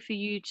through for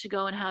you to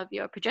go and have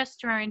your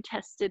progesterone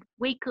tested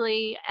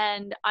weekly.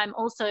 And I'm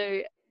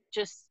also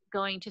just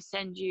going to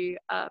send you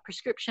a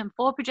prescription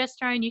for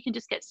progesterone. You can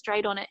just get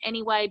straight on it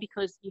anyway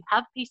because you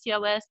have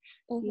PCOS,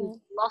 you've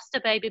lost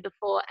a baby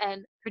before,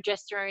 and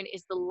progesterone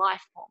is the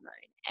life hormone.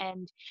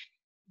 And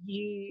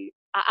you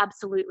are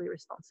absolutely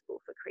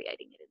responsible for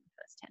creating it in the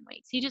first 10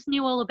 weeks. He just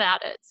knew all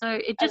about it. So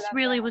it just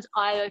really was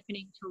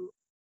eye-opening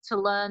to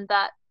learn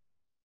that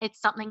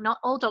it's something not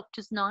all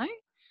doctors know,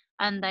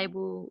 and they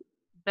will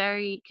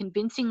very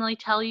convincingly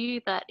tell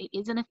you that it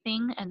isn't a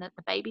thing and that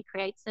the baby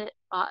creates it,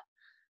 but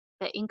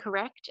they're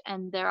incorrect,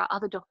 and there are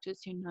other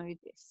doctors who know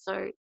this. So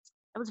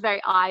it was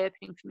very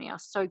eye-opening for me. I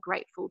was so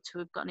grateful to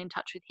have gotten in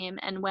touch with him,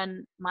 and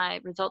when my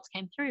results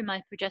came through,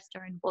 my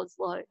progesterone was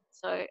low,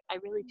 so I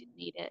really did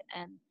need it,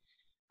 and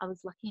I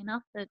was lucky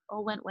enough that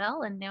all went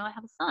well, and now I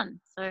have a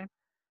son. So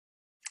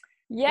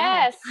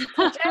yes,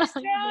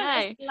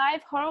 progesterone is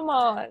life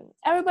hormone.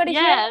 Everybody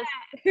hear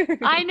that?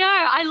 I know.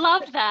 I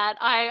love that.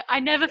 I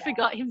never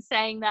forgot him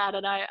saying that,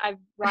 and I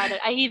write it.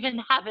 I even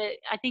have it.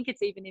 I think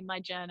it's even in my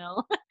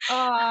journal.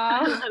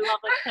 I love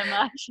it so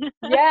much.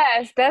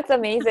 Yes, that's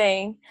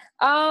amazing.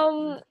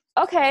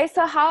 Okay,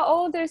 so how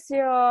old is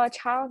your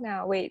child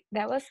now? Wait,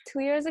 that was 2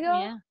 years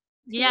ago?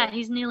 Yeah,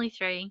 he's nearly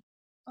 3.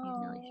 He's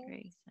nearly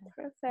 3.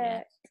 So,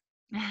 perfect.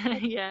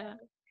 Yeah.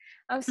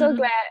 I'm so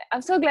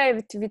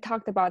glad we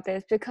talked about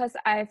this, because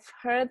I've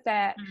heard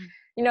that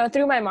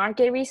through my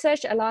market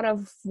research, a lot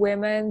of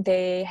women,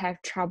 they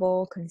have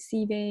trouble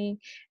conceiving,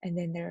 and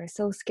then they're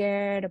so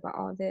scared about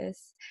all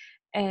this.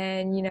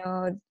 And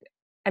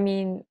I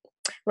mean,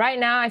 right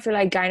now I feel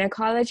like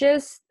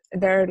gynecologists,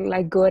 they're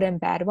like good and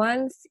bad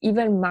ones.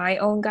 Even my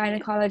own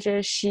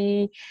gynecologist,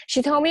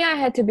 she told me I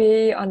had to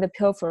be on the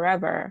pill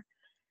forever.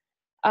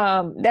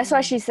 That's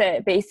what she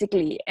said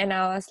basically. And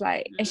I was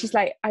like, and she's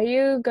like, are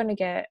you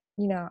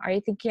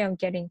thinking of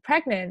getting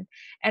pregnant?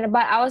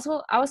 But I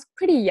was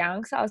pretty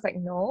young, so I was like,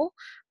 no.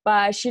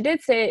 But she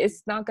did say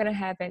it's not gonna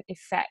have an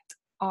effect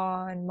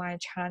on my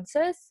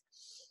chances.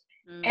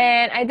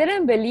 And I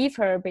didn't believe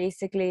her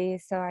basically,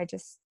 so I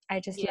just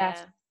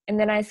left. And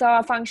then I saw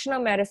a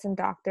functional medicine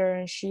doctor,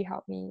 and she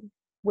helped me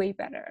way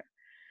better.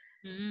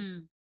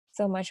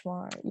 So much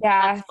more.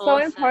 Yeah, that's so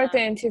awesome.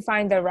 important to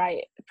find the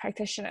right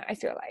practitioner, I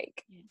feel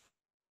like.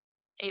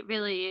 It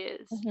really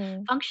is.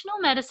 Functional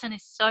medicine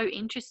is so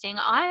interesting.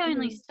 I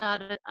only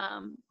started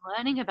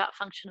learning about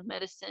functional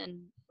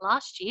medicine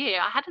last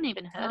year. I hadn't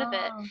even heard of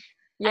it.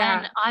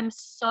 And I'm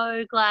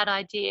so glad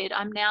I did.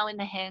 I'm now in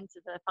the hands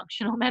of a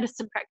functional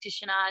medicine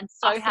practitioner, and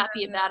so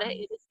happy about it.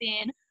 It has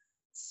been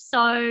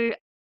so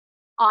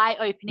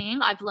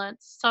eye-opening. I've learned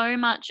so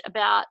much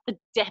about the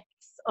depths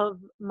of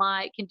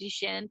my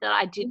condition that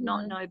I did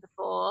not know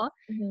before.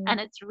 And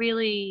it's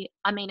really,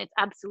 it's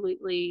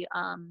absolutely,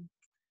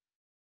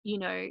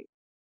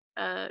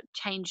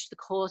 changed the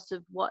course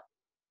of what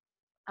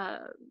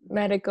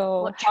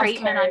medical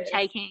treatment I'm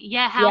taking.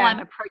 How I'm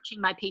approaching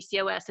my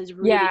PCOS has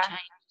really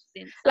changed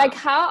since. Like,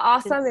 how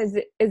awesome is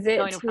it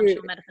going to a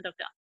functional medicine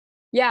doctor?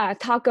 Yeah,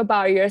 talk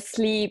about your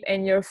sleep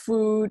and your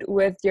food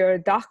with your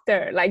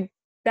doctor. Like,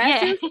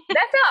 that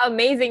felt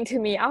amazing to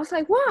me. I was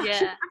like, wow, she's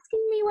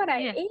asking me what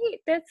I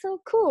ate. That's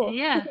so cool.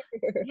 Yeah,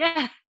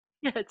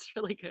 it's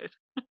really good.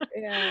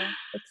 Yeah,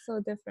 it's so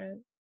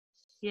different.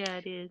 Yeah,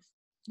 it is.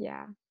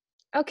 Yeah.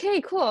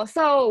 Okay, cool.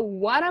 So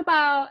what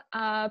about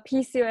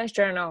PCOS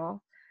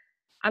journal?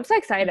 I'm so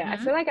excited. I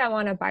feel like I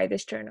want to buy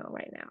this journal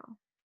right now.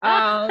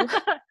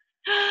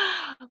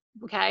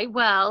 Okay,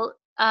 well,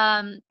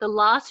 the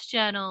last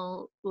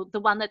journal, the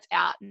one that's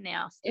out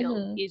now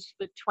still, is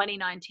for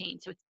 2019,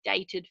 so it's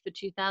dated for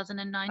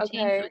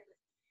 2019. Okay.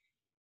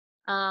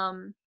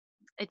 So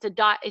it's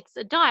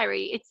a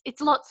diary.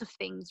 It's lots of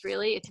things,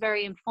 really. It's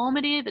very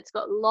informative. It's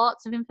got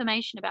lots of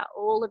information about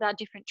all of our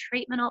different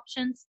treatment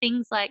options,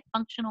 things like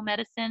functional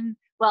medicine.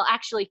 Well,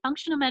 actually,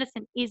 functional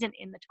medicine isn't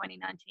in the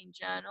 2019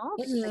 journal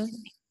because I didn't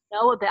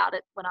know about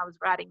it when I was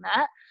writing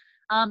that,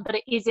 but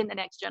it is in the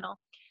next journal.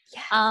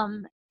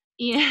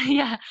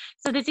 Yes.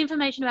 So there's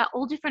information about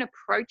all different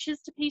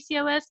approaches to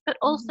PCOS, but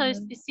also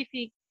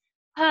specific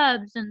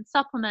herbs and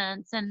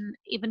supplements and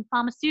even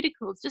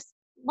pharmaceuticals, just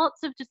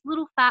lots of just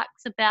little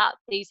facts about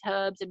these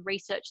herbs and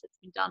research that's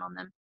been done on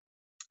them.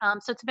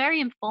 So it's very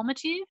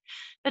informative,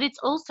 but it's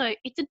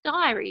a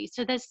diary.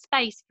 So there's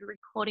space for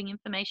recording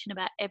information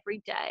about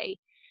every day.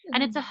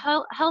 And it's a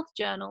health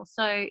journal.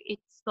 So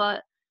it's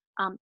got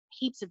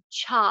heaps of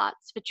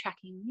charts for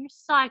tracking your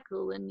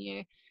cycle and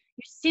your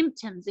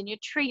symptoms and your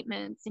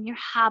treatments and your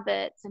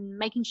habits and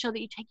making sure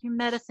that you take your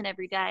medicine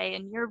every day,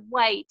 and your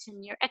weight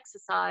and your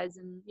exercise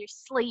and your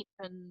sleep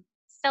and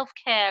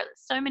self-care.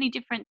 So many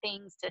different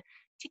things to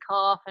tick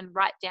off and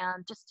write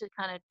down just to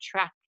kind of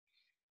track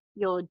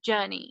your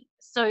journey.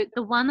 So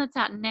the one that's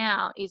out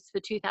now is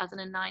for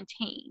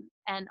 2019,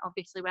 and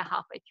obviously we're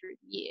halfway through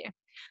the year.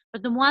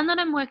 But the one that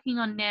I'm working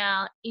on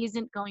now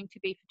isn't going to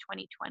be for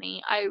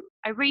 2020. I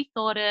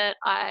rethought it.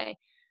 I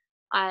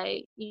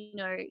I,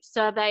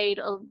 surveyed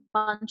a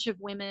bunch of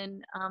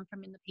women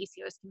from in the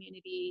PCOS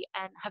community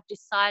and have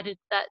decided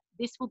that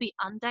this will be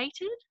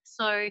undated.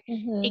 So it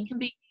Mm-hmm. can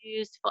be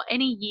used for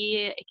any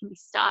year. It can be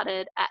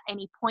started at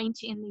any point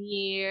in the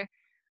year.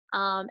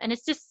 And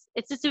it's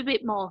just a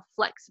bit more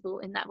flexible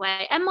in that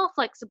way, and more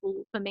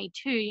flexible for me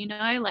too,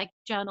 like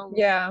journals,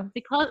 Yeah.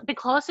 because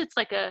it's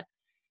like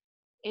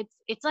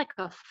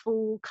a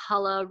full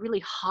color,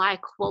 really high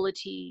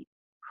quality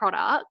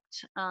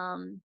product.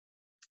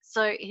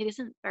 So it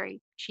isn't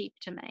very cheap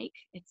to make.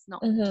 It's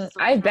not Mm-hmm. just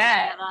sort of I thrown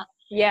bet. together.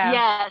 Yeah.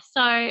 Yeah,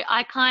 so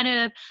I kind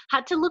of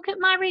had to look at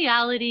my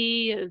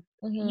reality of,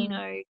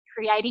 Mm-hmm.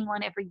 creating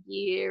one every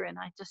year, and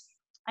I just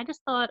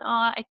thought,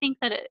 I think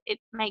that it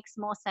makes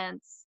more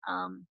sense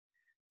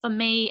for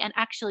me, and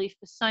actually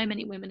for so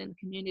many women in the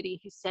community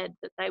who said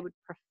that they would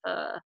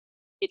prefer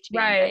it to be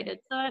Right. undated.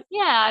 So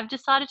yeah, I've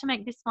decided to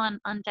make this one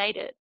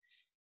undated,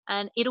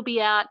 and it'll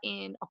be out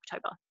in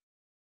October.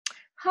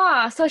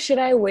 Huh. So should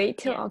I wait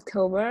till Yeah.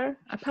 October?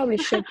 I probably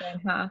should then,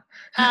 huh?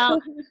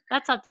 Well,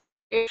 that's up to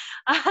you.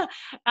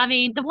 I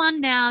mean, the one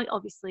now,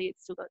 obviously,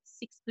 it's still got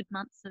 6 good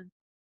months of,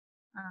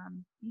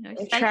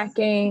 space to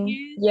Tracking.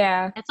 use.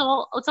 Yeah. It's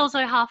also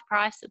half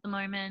price at the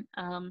moment.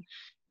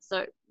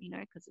 So,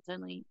 because it's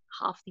only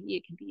half the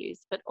year can be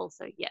used, but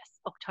also, yes,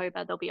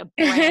 October, there'll be a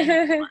brand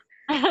new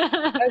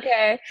one.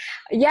 Okay.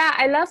 Yeah,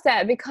 I love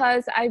that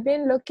because I've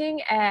been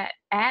looking at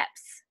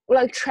apps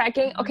like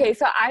tracking. Mhm. Okay,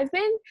 so I've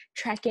been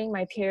tracking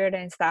my period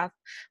and stuff,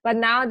 but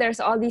now there's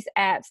all these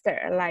apps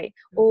that are like,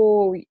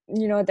 oh,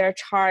 there are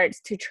charts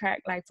to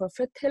track like for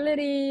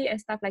fertility and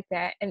stuff like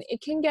that. And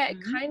it can get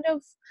Mhm. kind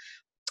of,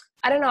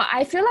 I don't know.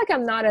 I feel like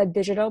I'm not a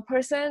digital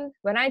person.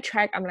 When I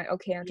track, I'm like,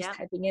 okay, I'm just Yeah.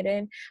 typing it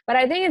in. But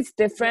I think it's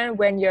Yeah. different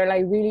when you're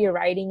like really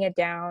writing it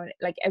down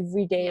like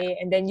every Yeah. day,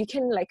 and then you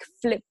can like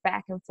flip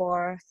back and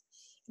forth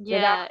without,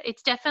 Yeah, yeah.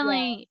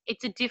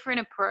 it's a different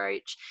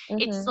approach.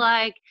 It's Mm-hmm.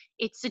 like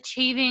it's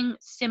achieving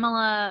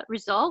similar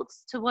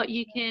results to what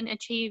you can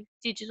achieve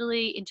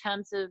digitally in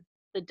terms of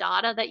the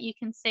data that you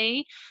can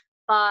see,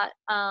 but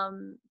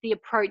the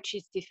approach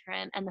is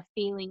different and the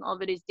feeling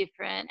of it is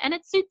different, and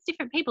it suits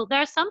different people. There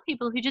are some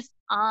people who just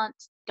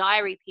aren't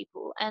diary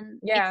people, and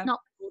it's Yeah. not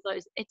for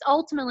those. It's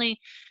ultimately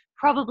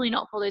probably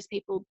not for those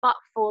people, but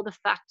for the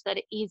fact that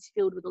it is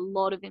filled with a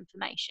lot of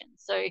information.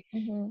 So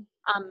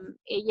Mm-hmm.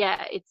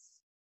 yeah,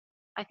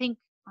 I think,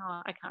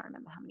 I can't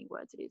remember how many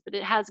words it is, but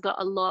it has got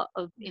a lot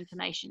of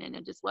information in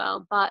it as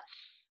well. But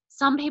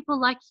some people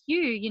like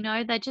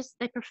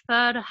they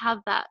prefer to have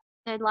that.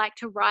 They like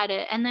to write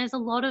it. And there's a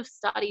lot of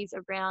studies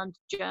around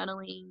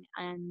journaling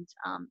and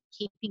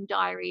keeping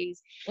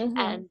diaries, Mm-hmm.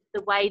 and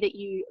the way that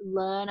you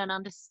learn and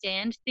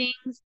understand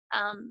things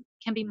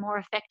can be more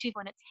effective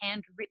when it's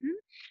handwritten.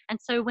 And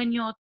so when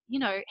you're,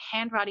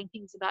 handwriting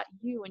things about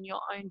you and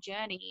your own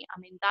journey, I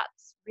mean,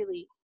 that's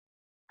really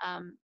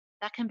um,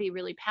 that can be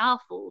really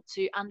powerful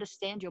to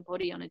understand your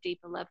body on a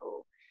deeper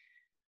level.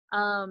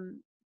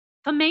 Um,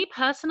 for me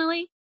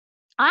personally,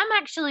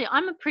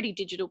 I'm a pretty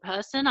digital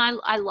person. I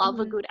love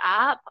a Mm-hmm. good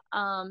app.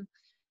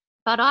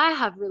 But I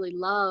have really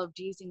loved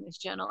using this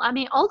journal. I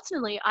mean,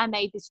 ultimately, I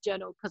made this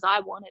journal because I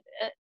wanted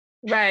it.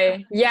 Right.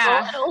 It all,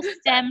 Yeah. it all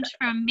stemmed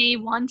from me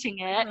wanting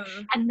it,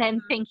 Uh-huh. and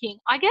then thinking,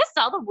 I guess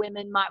other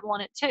women might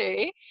want it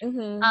too.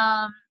 Mm-hmm.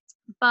 Um,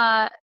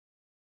 but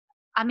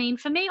I mean,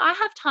 for me, I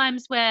have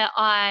times where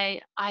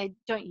I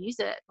don't use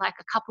it. Like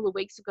a couple of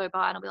weeks will go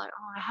by and I'll be like,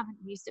 oh, I haven't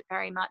used it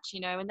very much,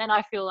 and then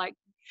I feel like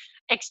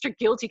extra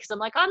guilty because I'm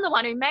like, I'm the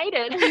one who made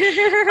it.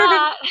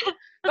 but but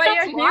But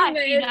that's you're life,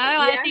 human.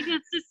 I Yeah. think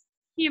it's just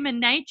human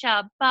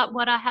nature. But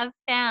what I have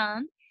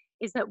found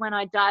is that when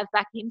I dive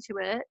back into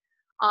it,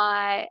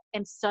 I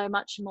am so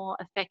much more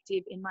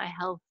effective in my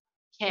health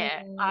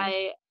care.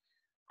 Mm-hmm.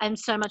 I'm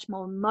so much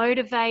more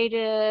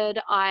motivated.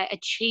 I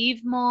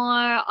achieve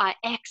more. I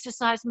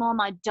exercise more.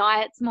 My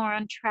diet's more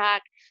on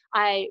track.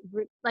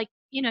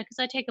 Because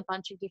I take a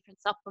bunch of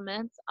different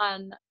supplements,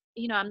 and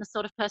I'm the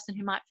sort of person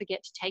who might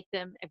forget to take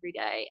them every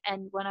day.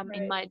 And when I'm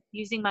in Right. my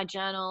using my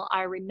journal,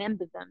 I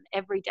remember them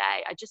every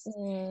day.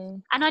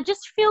 Mm. I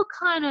just feel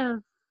kind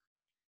of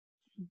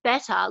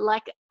better.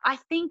 Like, I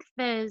think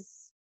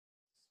there's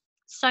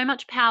so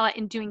much power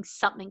in doing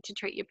something to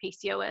treat your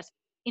PCOS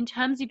in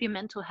terms of your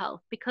mental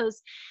health,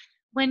 because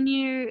when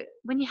you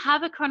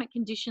have a chronic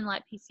condition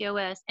like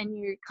PCOS and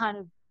you're kind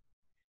of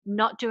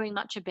not doing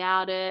much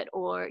about it,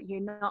 or you're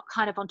not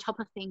kind of on top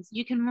of things,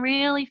 you can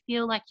really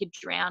feel like you're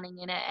drowning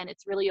in it, and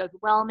it's really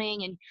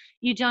overwhelming, and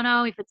you don't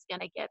know if it's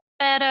going to get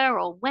better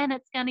or when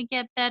it's going to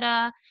get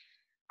better.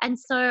 And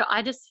so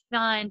I just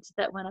find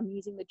that when I'm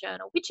using the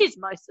journal, which is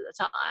most of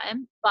the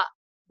time, but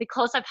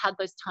because I've had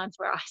those times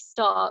where I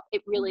stop, it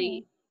Mm-hmm.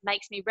 really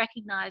makes me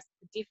recognize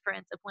the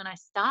difference of when I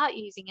start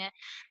using it.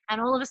 And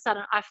all of a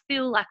sudden, I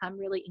feel like I'm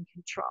really in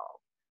control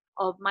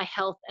of my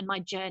health and my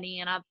journey.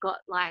 And I've got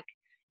like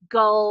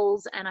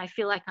goals, and I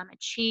feel like I'm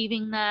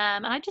achieving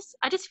them. And I just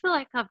feel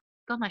like I've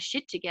got my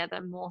shit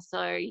together more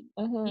so. You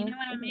know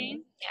what I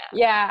mean?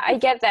 Yeah, I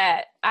get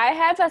that. I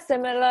have a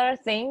similar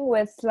thing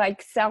with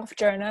like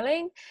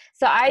self-journaling.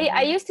 So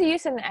I used to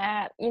use an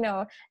app,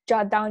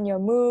 jot down your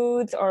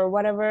moods or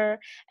whatever.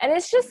 And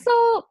it's just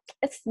so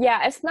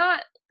it's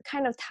not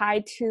kind of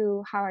tied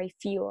to how I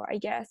feel, I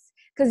guess.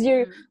 Because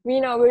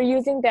we're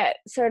using that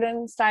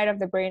certain side of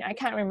the brain. I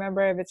can't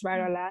remember if it's right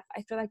or left.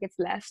 I feel like it's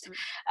left.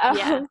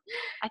 Yeah,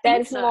 I think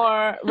That's so.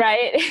 more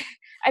right.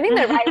 I think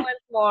the right one's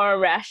more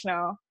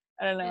rational.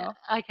 I don't know.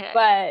 Yeah, okay.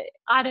 But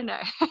I don't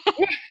know.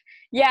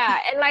 yeah,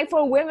 and like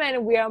for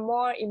women, we are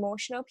more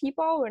emotional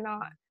people. We're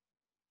not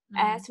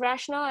as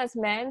rational as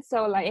men.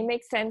 So like it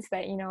makes sense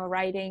that,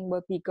 writing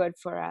would be good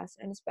for us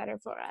and it's better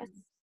for us.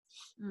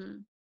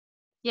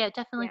 Yeah, it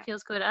definitely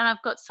feels good. And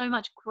I've got so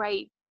much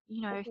great,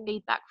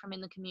 feedback from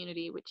in the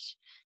community, which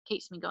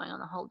keeps me going on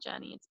the whole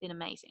journey. It's been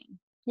amazing.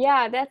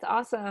 Yeah, that's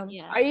awesome.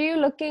 Yeah. Are you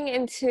looking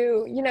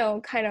into,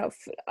 kind of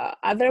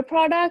other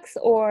products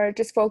or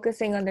just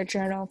focusing on the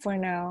journal for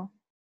now?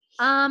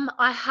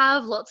 I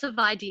have lots of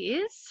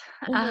ideas.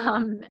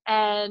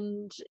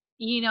 And,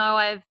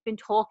 I've been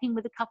talking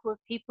with a couple of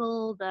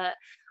people that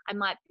I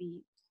might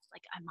be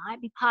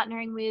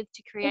partnering with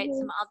to create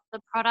some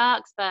other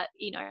products, but,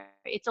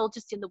 it's all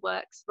just in the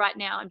works. Right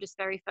now, I'm just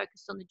very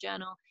focused on the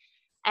journal.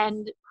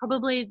 And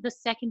probably the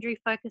secondary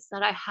focus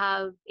that I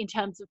have in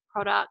terms of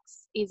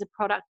products is a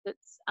product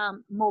that's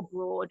more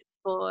broad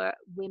for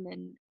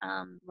women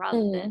rather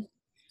than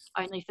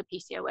only for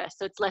PCOS.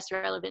 So it's less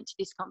relevant to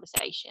this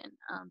conversation.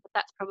 But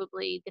that's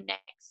probably the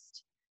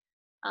next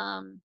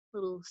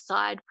little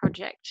side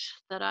project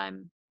that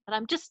I'm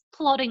just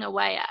plodding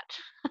away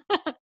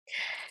at.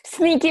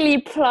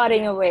 Sneakily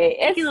plodding away.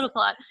 Sneaky little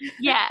plot.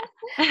 Yeah.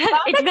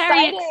 It's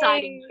very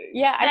exciting.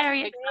 Yeah,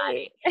 very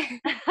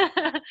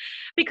exciting.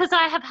 Because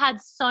I have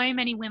had so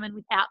many women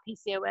without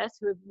PCOS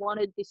who have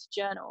wanted this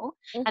journal,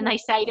 and they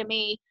say to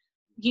me,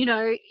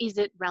 is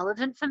it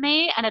relevant for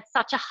me? And it's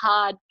such a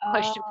hard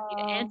question for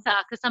me to answer,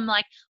 because I'm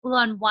like, well,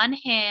 on one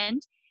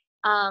hand,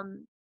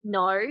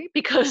 no,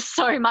 because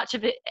so much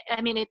of it,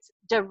 it's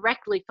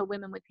directly for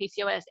women with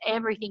PCOS.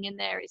 Everything in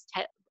there is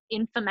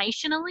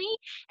informationally,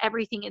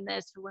 everything in there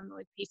is for women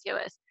with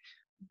PCOS.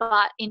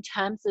 But in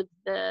terms of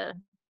the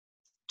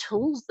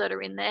tools that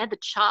are in there, the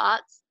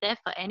charts, they're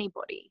for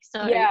anybody.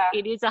 So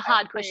it is a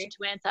hard question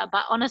to answer.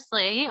 But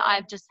honestly,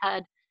 I've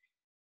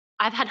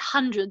had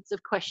hundreds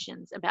of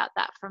questions about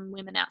that from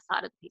women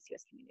outside of the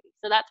PCOS community.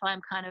 So that's why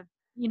I'm kind of,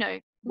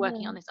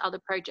 working on this other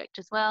project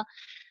as well.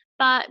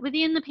 But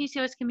within the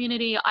PCOS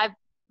community, I've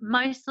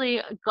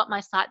mostly got my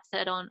sights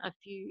set on a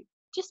few,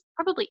 just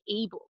probably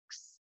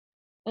ebooks.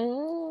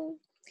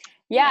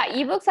 Yeah,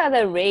 ebooks are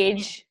the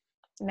rage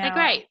now. They're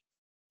great.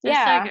 They're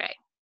so great.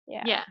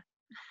 Yeah.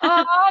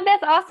 Oh,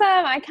 that's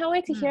awesome. I can't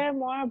wait to hear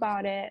more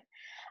about it.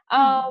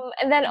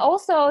 And then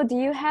also, do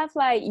you have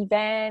like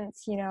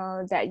events,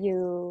 that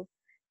you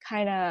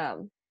kind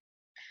of,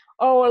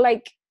 or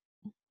like,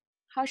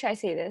 how should I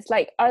say this?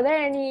 Like, are there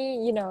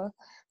any,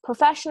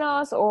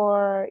 professionals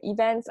or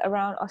events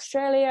around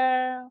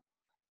Australia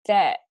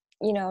that,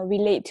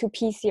 relate to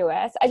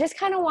PCOS? I just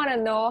kind of want to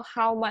know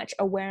how much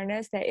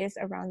awareness there is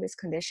around this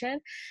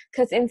condition,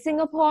 because in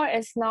Singapore,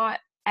 it's not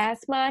as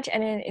much,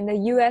 and in the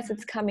US,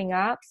 it's coming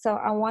up. So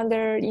I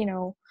wonder,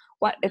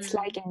 what it's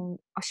like in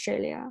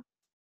Australia.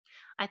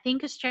 I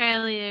think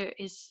Australia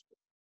is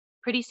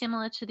pretty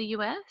similar to the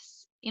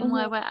US in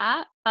where we're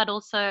at, but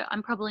also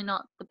I'm probably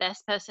not the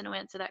best person to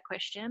answer that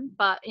question.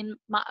 But in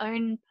my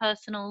own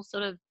personal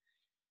sort of,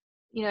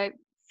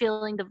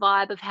 feeling the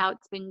vibe of how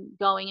it's been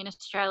going in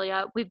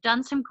Australia, we've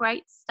done some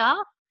great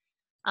stuff,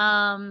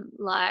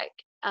 like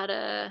at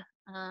a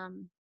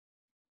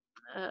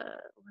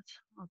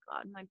oh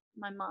god,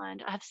 my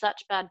mind, I have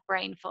such bad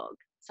brain fog.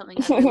 Something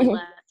I've really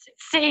learned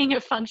seeing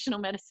a functional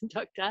medicine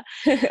doctor.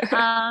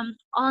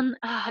 On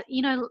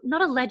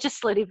not a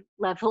legislative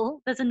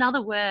level, there's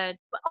another word,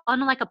 but on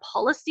like a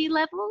policy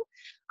level,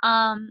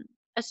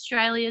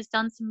 Australia's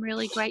done some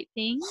really great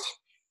things.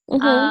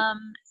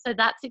 So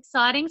that's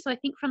exciting. So I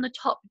think from the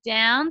top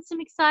down,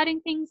 some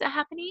exciting things are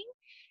happening.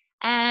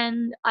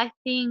 And I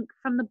think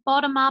from the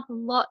bottom up, a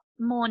lot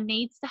more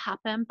needs to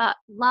happen. But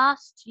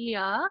last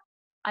year,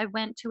 I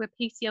went to a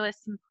PCOS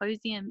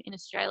symposium in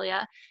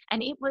Australia,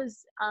 and it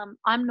was,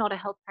 I'm not a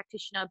health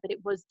practitioner, but it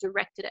was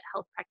directed at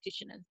health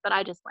practitioners, but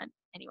I just went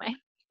anyway.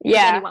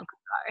 Yeah. Anyone could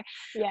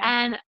go. Yeah.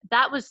 And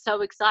that was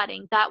so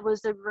exciting. That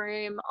was a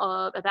room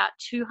of about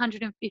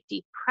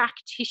 250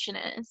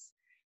 practitioners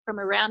from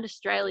around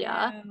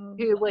Australia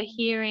who were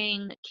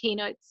hearing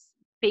keynote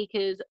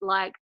speakers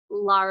like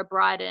Lara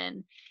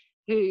Bryden,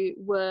 who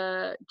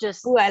were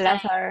just I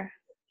love her.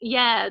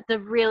 Yeah, the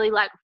really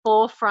like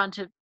forefront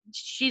of,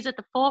 she's at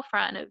the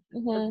forefront of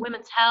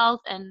women's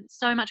health and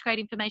so much great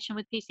information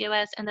with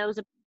PCOS. And there was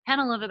a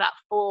panel of about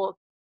 4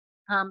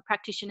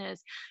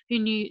 practitioners who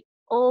knew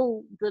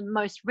all the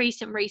most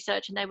recent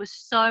research, and they were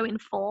so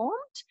informed.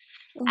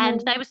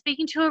 And they were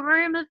speaking to a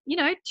room of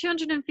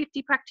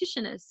 250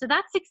 practitioners. So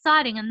that's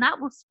exciting, and that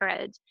will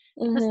spread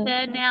because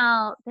they've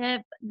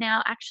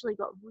now actually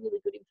got really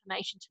good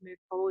information to move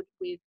forward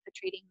with for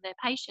treating their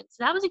patients.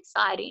 So that was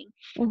exciting.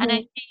 And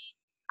Mm-hmm.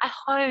 I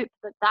hope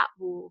that that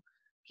will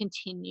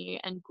continue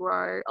and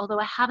grow, although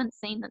I haven't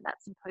seen that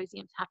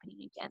symposium's happening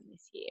again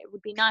this year. It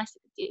would be nice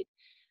if it did.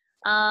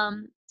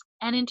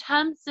 And in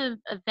terms of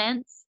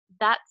events,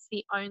 that's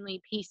the only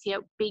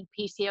big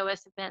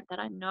PCOS event that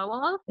I know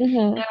of.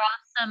 Mm-hmm. There are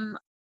some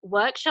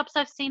workshops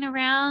I've seen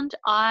around.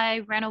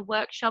 I ran a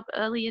workshop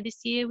earlier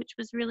this year, which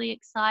was really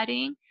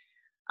exciting.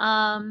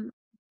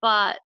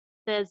 But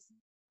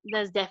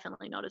there's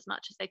definitely not as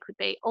much as there could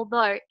be.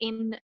 Although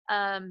in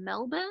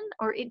Melbourne,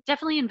 or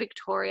definitely in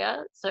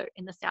Victoria, so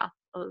in the south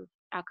of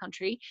our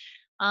country,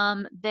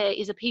 there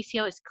is a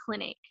PCOS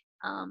clinic,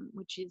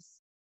 which is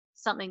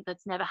something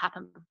that's never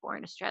happened before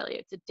in Australia.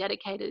 It's a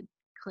dedicated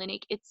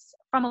clinic. It's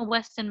from a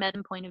Western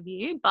medicine point of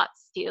view, but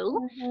still,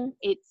 Mm-hmm.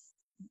 it's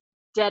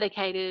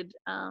dedicated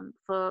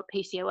for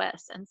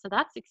PCOS, and so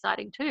that's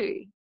exciting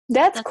too.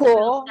 That's That's a real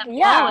cool. step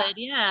Yeah. forward.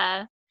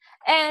 Yeah.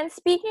 And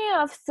speaking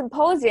of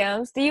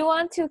symposiums, do you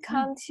want to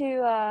come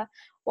to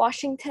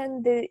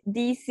Washington,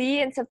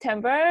 D.C. in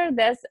September?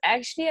 There's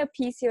actually a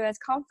PCOS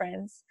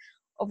conference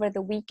over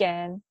the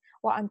weekend.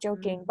 Well, I'm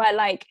joking, but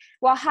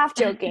half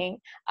joking.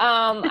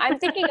 I'm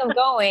thinking of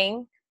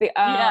going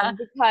Yeah.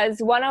 because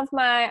one of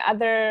my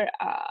other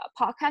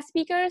podcast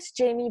speakers,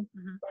 Jamie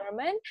Mhm.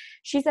 Berman,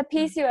 she's a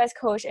PCOS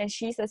coach and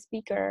she's a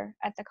speaker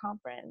at the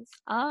conference.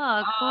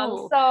 Oh,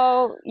 cool.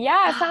 So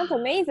yeah, it sounds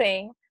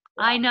amazing.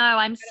 I know.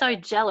 I'm so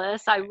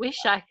jealous. I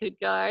wish I could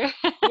go.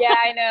 Yeah,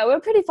 I know. We're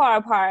pretty far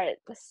apart.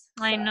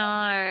 I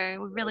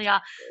know. We really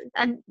are.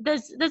 And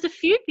there's a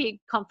few big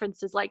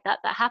conferences like that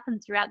happen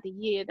throughout the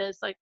year. There's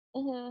like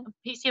Mm-hmm.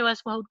 PCOS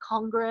World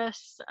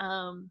Congress,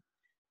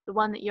 the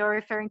one that you're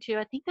referring to.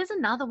 I think there's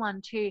another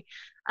one too.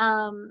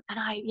 And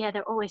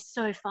they're always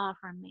so far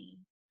from me.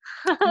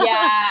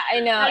 Yeah, I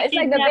know. I It's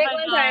could like the big never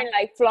ones are go. in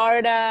like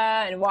Florida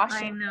and I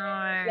Washington.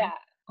 know. Yeah.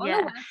 On the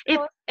Yeah. West If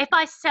Coast. if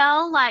I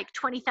sell like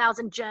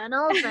 20,000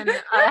 journals and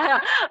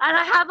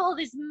I have all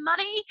this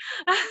money,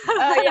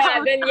 Oh then yeah,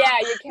 I'll then come. yeah,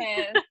 you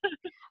can.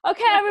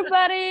 Okay,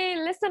 everybody,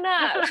 listen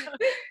up.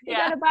 You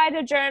Yeah. gotta buy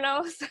the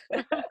journals.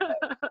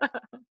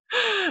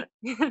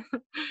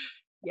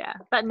 Yeah,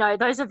 but no,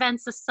 those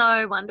events are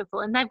so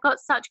wonderful, and they've got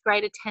such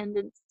great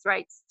attendance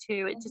rates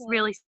too. It just Mhm.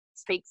 really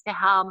speaks to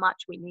how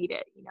much we need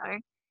it, you know.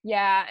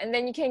 Yeah, and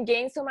then you can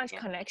gain so much Yeah.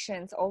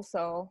 connections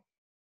also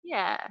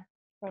Yeah,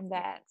 from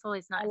yeah, that. it's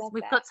always I nice. love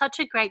We've that. got such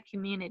a great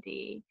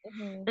community.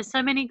 Mhm. There's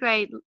so many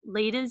great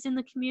leaders in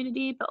the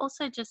community, but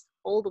also just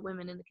all the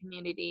women in the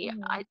community.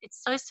 Mhm.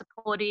 It's so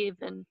supportive,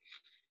 and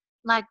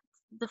like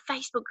the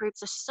Facebook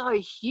groups are so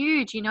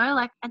huge, you know,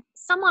 like, and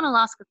someone will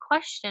ask a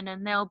question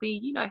and there'll be,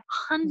 you know,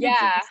 hundreds of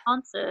Yeah,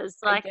 responses.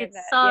 I Like, get it's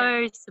that.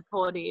 Yeah. so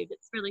supportive.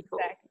 It's really cool.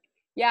 Exactly.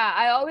 Yeah,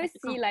 I always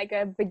It's see cool. like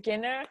a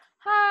beginner,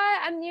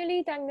 hi, I'm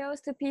newly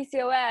diagnosed with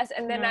PCOS.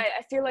 And then Yeah.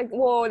 I feel like,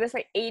 whoa, there's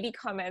like 80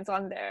 comments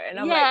on there. And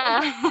I'm like, Yeah.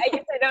 okay, I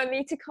guess I don't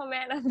need to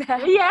comment on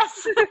that.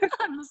 Yes,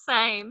 I'm the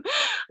same.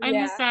 I'm the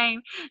Yeah.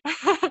 same.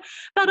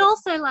 But Yeah.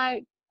 also,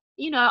 like,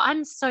 you know,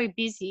 I'm so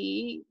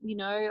busy. You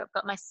know, I've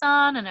got my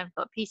son and I've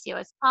got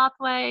PCOS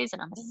pathways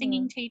and I'm a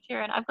singing Mhm.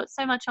 teacher and I've got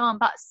so much on,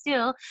 but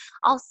still,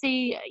 I'll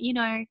see, you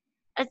know,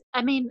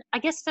 I mean, I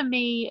guess for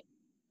me,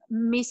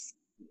 mis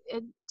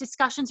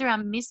discussions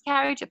around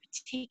miscarriage are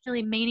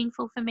particularly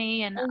meaningful for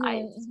me, and I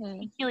Mhm. Mhm.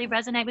 particularly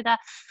resonate with that.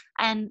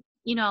 And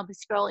you know, I'll be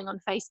scrolling on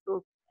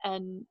Facebook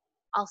and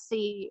I'll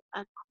see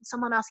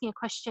someone asking a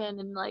question,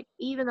 and like,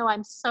 even though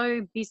I'm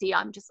so busy,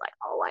 I'm just like,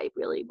 oh, I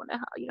really want to,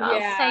 you know,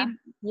 I'll say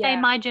Yeah. Yeah.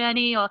 my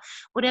journey or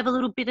whatever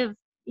little bit of,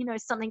 you know,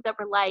 something that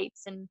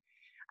relates. And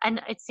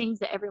it seems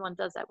that everyone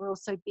does that. We're all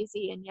so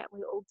busy, and yet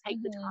we all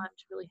take the Mhm. time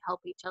to really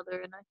help each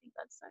other, and I think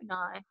that's so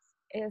nice.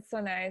 It's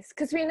so nice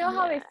because we know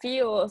how Yeah. it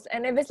feels.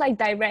 And if it's like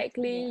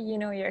directly,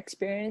 Yeah. your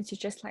experience, you're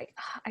just like,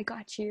 I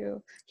got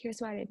you. Here's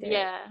what I did.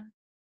 Yeah.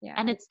 Yeah.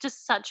 And it's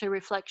just such a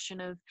reflection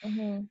of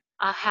Mhm.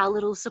 how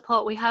little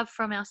support we have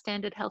from our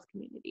standard health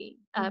community,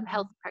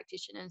 health Mhm.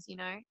 practitioners, you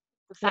know,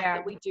 the fact Yeah,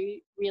 that we do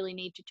really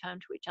need to turn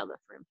to each other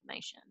for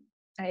information.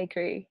 I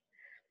agree.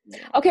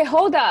 Yeah. Okay,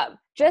 hold up.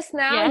 Just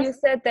now you Yes.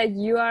 said that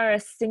you are a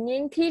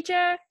singing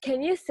teacher.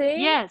 Can you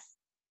sing? Yes.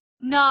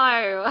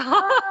 No.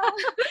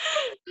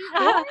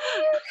 What?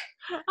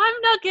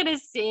 I'm not going to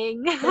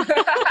sing.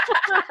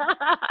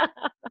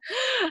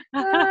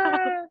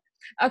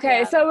 Okay,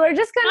 Yeah. so we're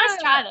just Nice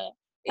gonna try though.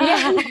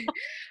 yeah,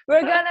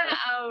 we're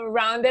gonna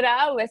round it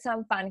out with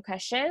some fun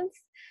questions.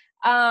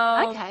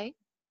 Okay.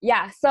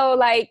 Yeah, so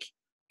like,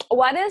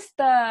 what is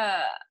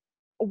the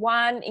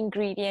one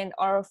ingredient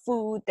or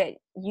food that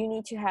you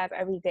need to have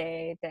every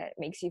day that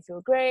makes you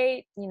feel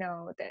great?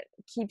 That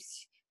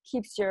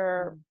keeps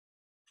your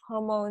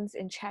hormones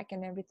in check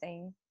and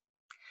everything.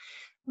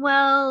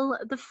 Well,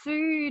 the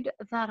food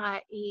that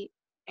I eat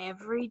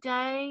every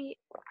day,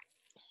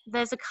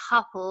 there's a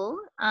couple,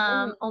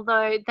 Mhm.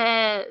 although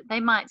they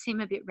might seem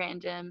a bit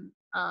random.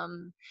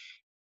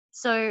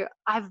 So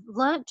I've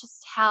learnt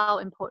just how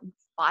important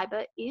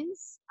fiber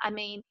is. I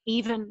mean,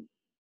 even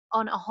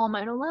on a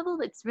hormonal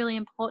level, it's really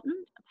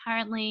important.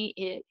 Apparently,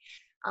 it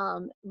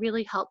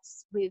really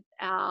helps with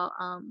our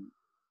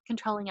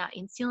controlling our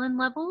insulin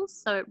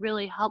levels. So it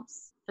really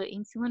helps for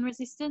insulin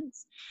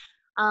resistance.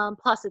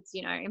 Plus, it's,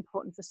 you know,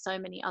 important for so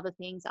many other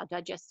things, our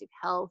digestive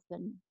health,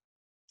 and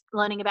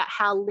learning about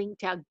how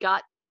linked our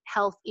gut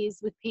health is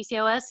with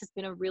PCOS has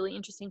been a really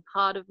interesting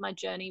part of my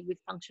journey with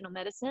functional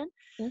medicine.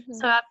 Mm-hmm.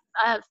 So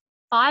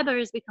fiber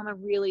has become a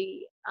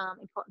really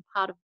important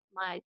part of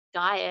my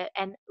diet,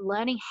 and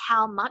learning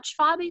how much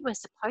fiber we're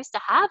supposed to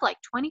have, like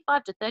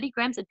 25 to 30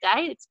 grams a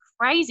day. It's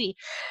crazy.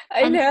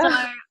 I And know. so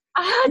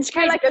it's I feel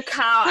crazy. like a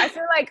cow. I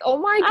feel like, oh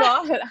my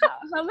God,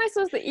 how am I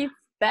supposed to eat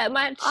that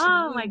much?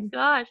 Oh my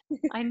gosh,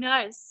 I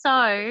know.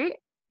 So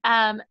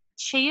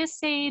chia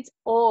seeds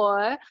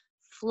or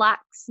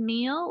flax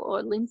meal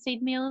or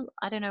linseed meal,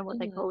 I don't know what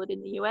they Mm-hmm. call it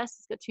in the US,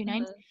 it's got two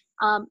names,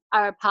 Mm-hmm.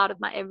 are a part of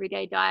my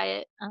everyday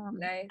diet.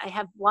 Nice. I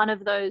have one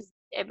of those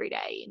every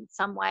day in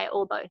some way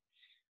or both.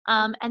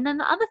 And then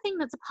the other thing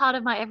that's a part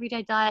of my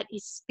everyday diet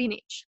is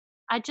spinach.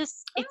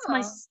 It's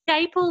my Oh,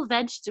 staple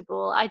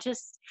vegetable.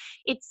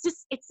 It's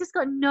just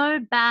got no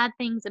bad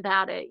things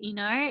about it, you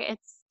know?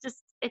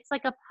 It's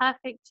like a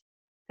perfect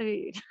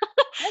food.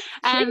 that's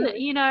And, cute.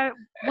 you know,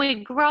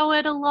 we grow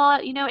it a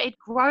lot, you know, it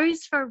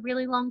grows for a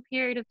really long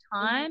period of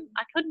time. Mm-hmm.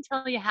 I couldn't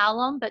tell you how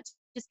long, but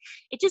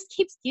it just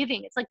keeps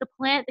giving. It's like the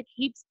plant that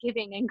keeps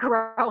giving and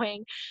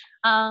growing.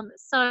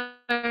 So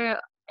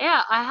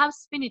yeah, I have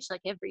spinach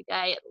like every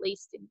day, at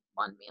least in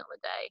one meal a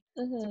day.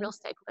 It's a Mm-hmm. real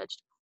staple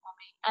vegetable for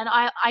me. And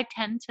I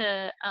tend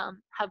to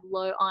have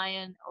low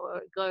iron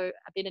or go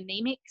a bit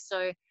anemic.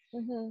 So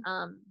Mm-hmm.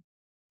 um,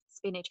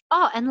 spinach.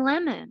 Oh, and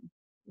lemon.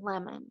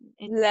 Lemon.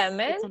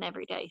 Lemon? It's an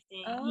everyday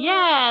thing. Oh,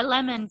 Yeah,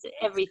 lemon's that's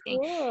everything.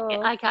 cool.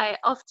 Like I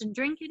often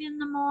drink it in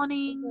the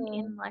morning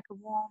Mm-hmm. in like with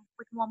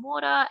warm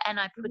water, and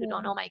I put it on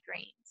Mm-hmm. all my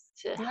greens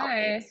to help me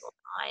Nice. absorb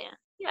iron.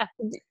 Yeah.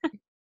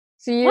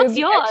 So you What's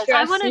be yours?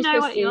 I extra want to know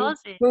what citrusy. yours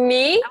is. For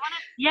me?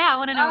 I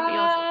want to know what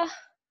yours is.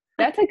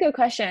 That's a good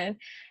question.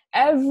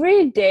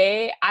 Every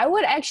day, I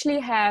would actually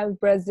have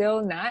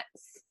Brazil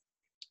nuts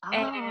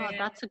and Oh,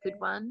 that's a good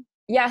one.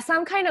 yeah,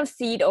 some kind of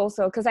seed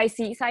also because I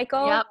seed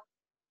cycle. Yep.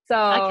 So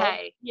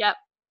Okay. Yep.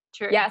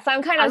 True. yeah,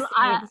 some kind of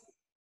I seeds.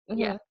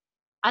 yeah. Hmm.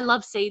 I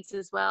love seeds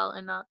as well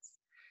and nuts,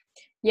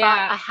 but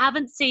Yeah. I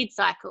haven't seed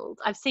cycled.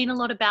 I've seen a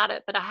lot about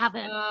it, but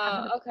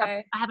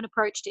Okay. I haven't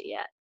approached it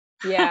yet.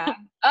 Yeah.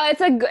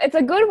 It's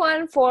a good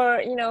one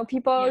for, you know,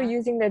 people Yeah.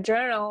 using the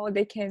journal.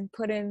 They can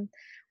put in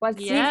what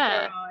seeds they're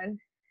Yeah. on.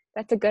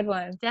 That's a good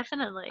one.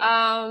 Definitely.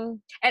 And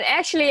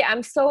actually,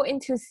 I'm so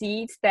into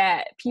seeds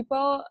that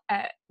people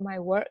at my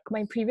work,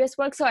 my previous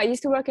work, so I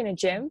used to work in a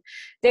gym,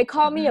 they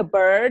call me a Mhm.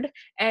 bird.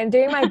 And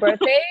during my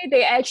birthday,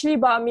 they actually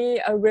bought me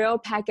a real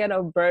packet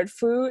of bird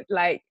food,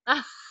 like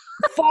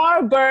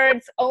for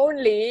birds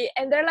only.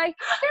 And they're like,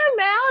 here,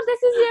 Mel,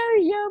 this is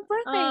your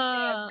birthday gift.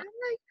 Uh, I'm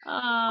like,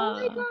 oh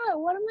my uh, God,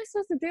 what am I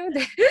supposed to do with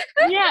this?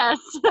 yes.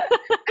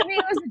 I mean,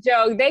 it was a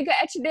joke. They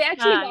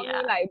actually got me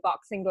Yeah. like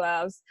boxing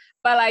gloves,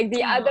 but like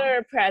the Oh,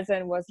 other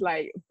present was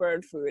like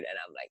bird food, and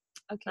I'm like,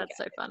 okay, that's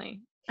so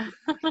funny.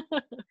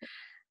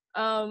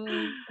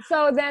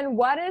 so then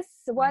what is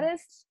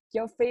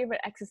your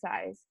favorite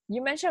exercise?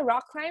 You mentioned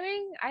rock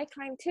climbing. I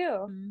climb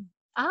too. Mm.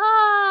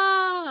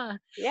 Ah,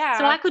 so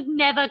Yeah. I could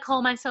never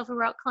call myself a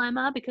rock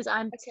climber because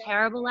I'm Okay.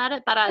 terrible at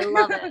it, but I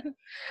love it.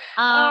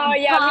 Oh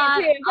yeah, me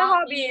But too. It's a I'll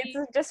hobby. It's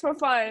be just for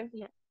fun.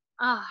 yeah.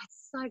 Oh,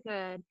 it's so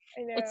good.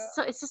 I know.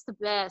 It's just the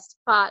best.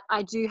 But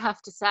I do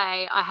have to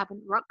say I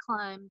haven't rock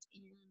climbed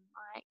in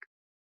like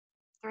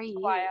 3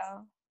 years.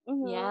 Wow.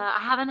 Mhm. Yeah,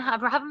 I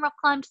haven't rock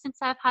climbed since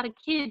I've had a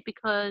kid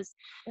because,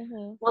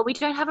 Mhm. well, we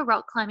don't have a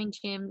rock climbing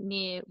gym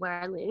near where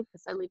I live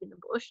because I live in the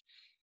bush,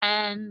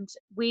 and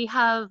we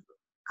have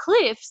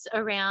cliffs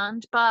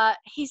around, but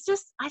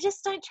I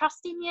just don't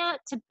trust him yet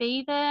to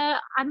be there.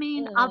 I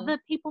mean, Mm. other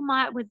people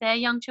might with their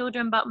young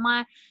children, but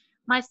my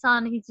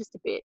son, he's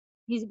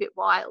a bit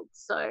wild,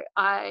 so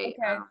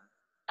Okay.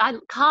 I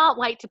can't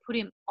wait to put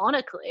him on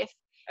a cliff,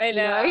 I you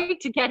know. know,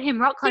 to get him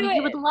rock Do climbing.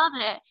 He would it. love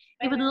it.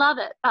 He I would know. love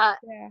it, but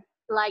Yeah.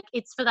 like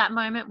it's for that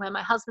moment where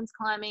my husband's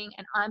climbing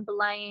and I'm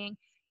belaying,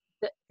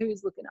 that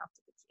who's looking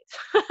after the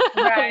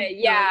kids? Right,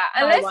 yeah.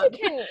 No Unless you one.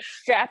 can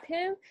strap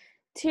him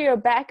to your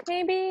back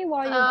maybe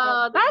while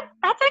you're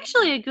That's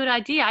actually a good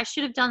idea. I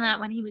should have done that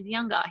when he was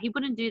younger. He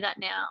wouldn't do that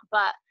now,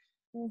 but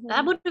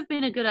that mm-hmm. would have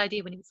been a good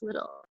idea when he was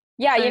little.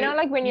 Yeah, you So, know,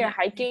 like when you you're know,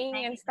 hiking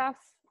and maybe. stuff.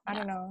 I Yeah.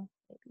 don't know.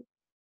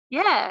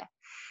 Yeah.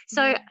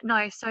 So, Mhm.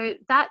 no, so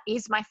that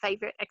is my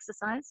favorite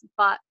exercise,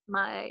 but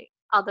my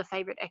other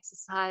favorite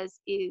exercise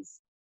is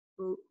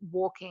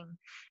walking,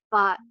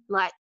 but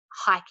like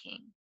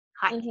hiking.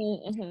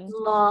 Hiking. Mhm.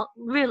 Mhm.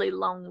 Really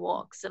long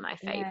walks are my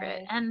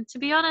favorite. Nice. And to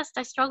be honest,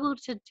 I struggle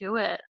to do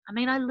it. I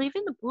mean, I live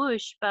in the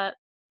bush, but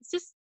it's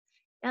just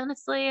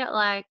honestly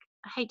like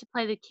I hate to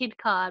play the kid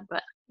card,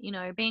 but you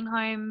know, being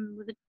home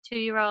with a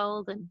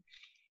 2-year-old and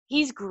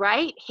he's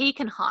great, he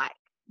can hike,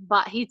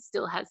 but he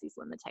still has his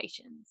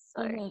limitations.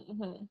 So Mhm.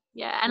 Mhm.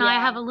 yeah, and I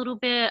have Yeah. a little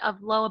bit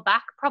of lower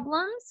back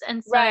problems,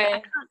 and so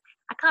Right.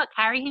 I can't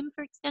carry him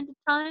for extended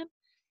time.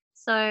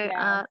 So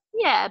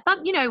Yeah.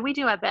 but we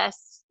do our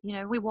best.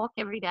 We walk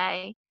every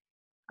day.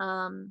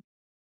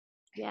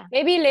 Yeah.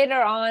 Maybe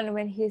later on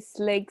when his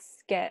legs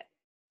get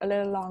a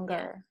little Yeah.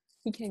 longer,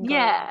 he can go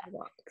Yeah. on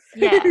walks.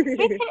 Yeah.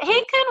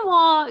 He can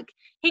walk.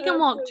 He can That's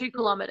walk so 2 cute.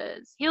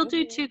 kilometers. He'll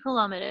do 2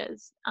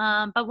 kilometers.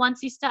 But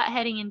once you start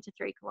heading into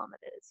 3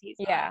 kilometers, he's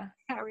like, Yeah.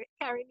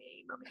 carry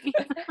me, mommy.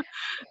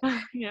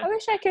 Yeah. I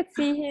wish I could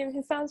see him.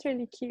 He sounds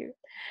really cute.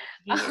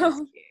 He is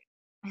Um,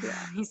 cute.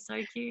 yeah. He's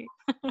so cute.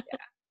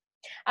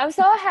 I'm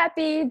so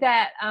happy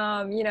that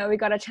we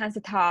got a chance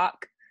to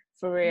talk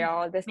for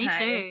real this Me time.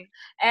 too.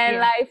 And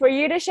Yeah. like for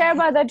you to share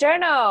about the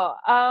journal.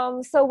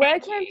 So where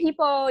Thank can you.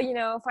 people,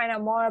 find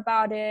out more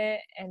about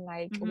it and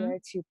like Mhm. where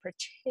to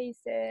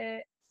purchase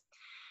it?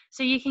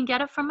 So you can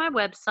get it from my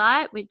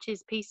website, which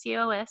is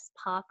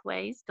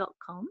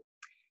pcospathways.com.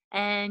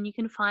 And you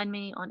can find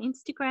me on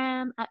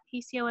Instagram at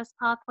PCOS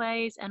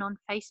Pathways, and on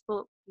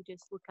Facebook, you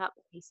just look up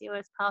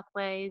PCOS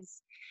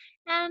Pathways.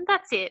 And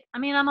that's it. I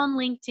mean, I'm on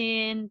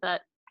LinkedIn,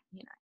 but,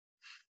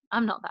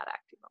 I'm not that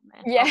active on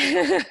there. Yeah.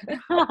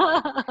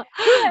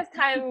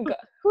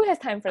 Who has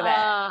time for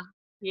that?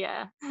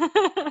 Yeah.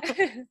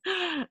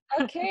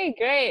 Okay,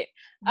 great.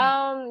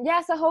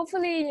 So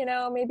hopefully,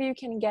 maybe you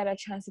can get a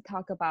chance to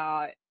talk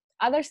about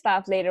other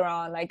stuff later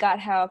on, like gut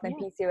health and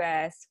Yeah.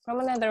 PCOS from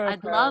another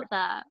I'd love approach.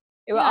 that.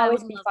 It will Yeah, I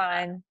always would be love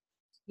that. fun.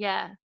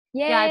 Yeah.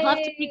 Yay! Yeah, I'd love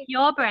to pick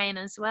your brain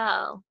as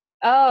well.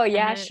 Oh, I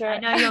yeah, know sure.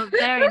 you're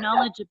very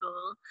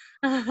knowledgeable.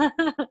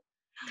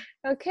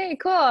 Okay,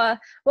 cool.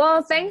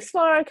 Well, thanks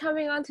for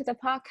coming on to the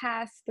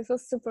podcast. This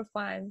was super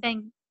fun.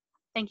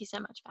 Thank you so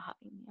much for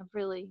having me. I've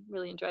really,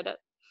 really enjoyed it.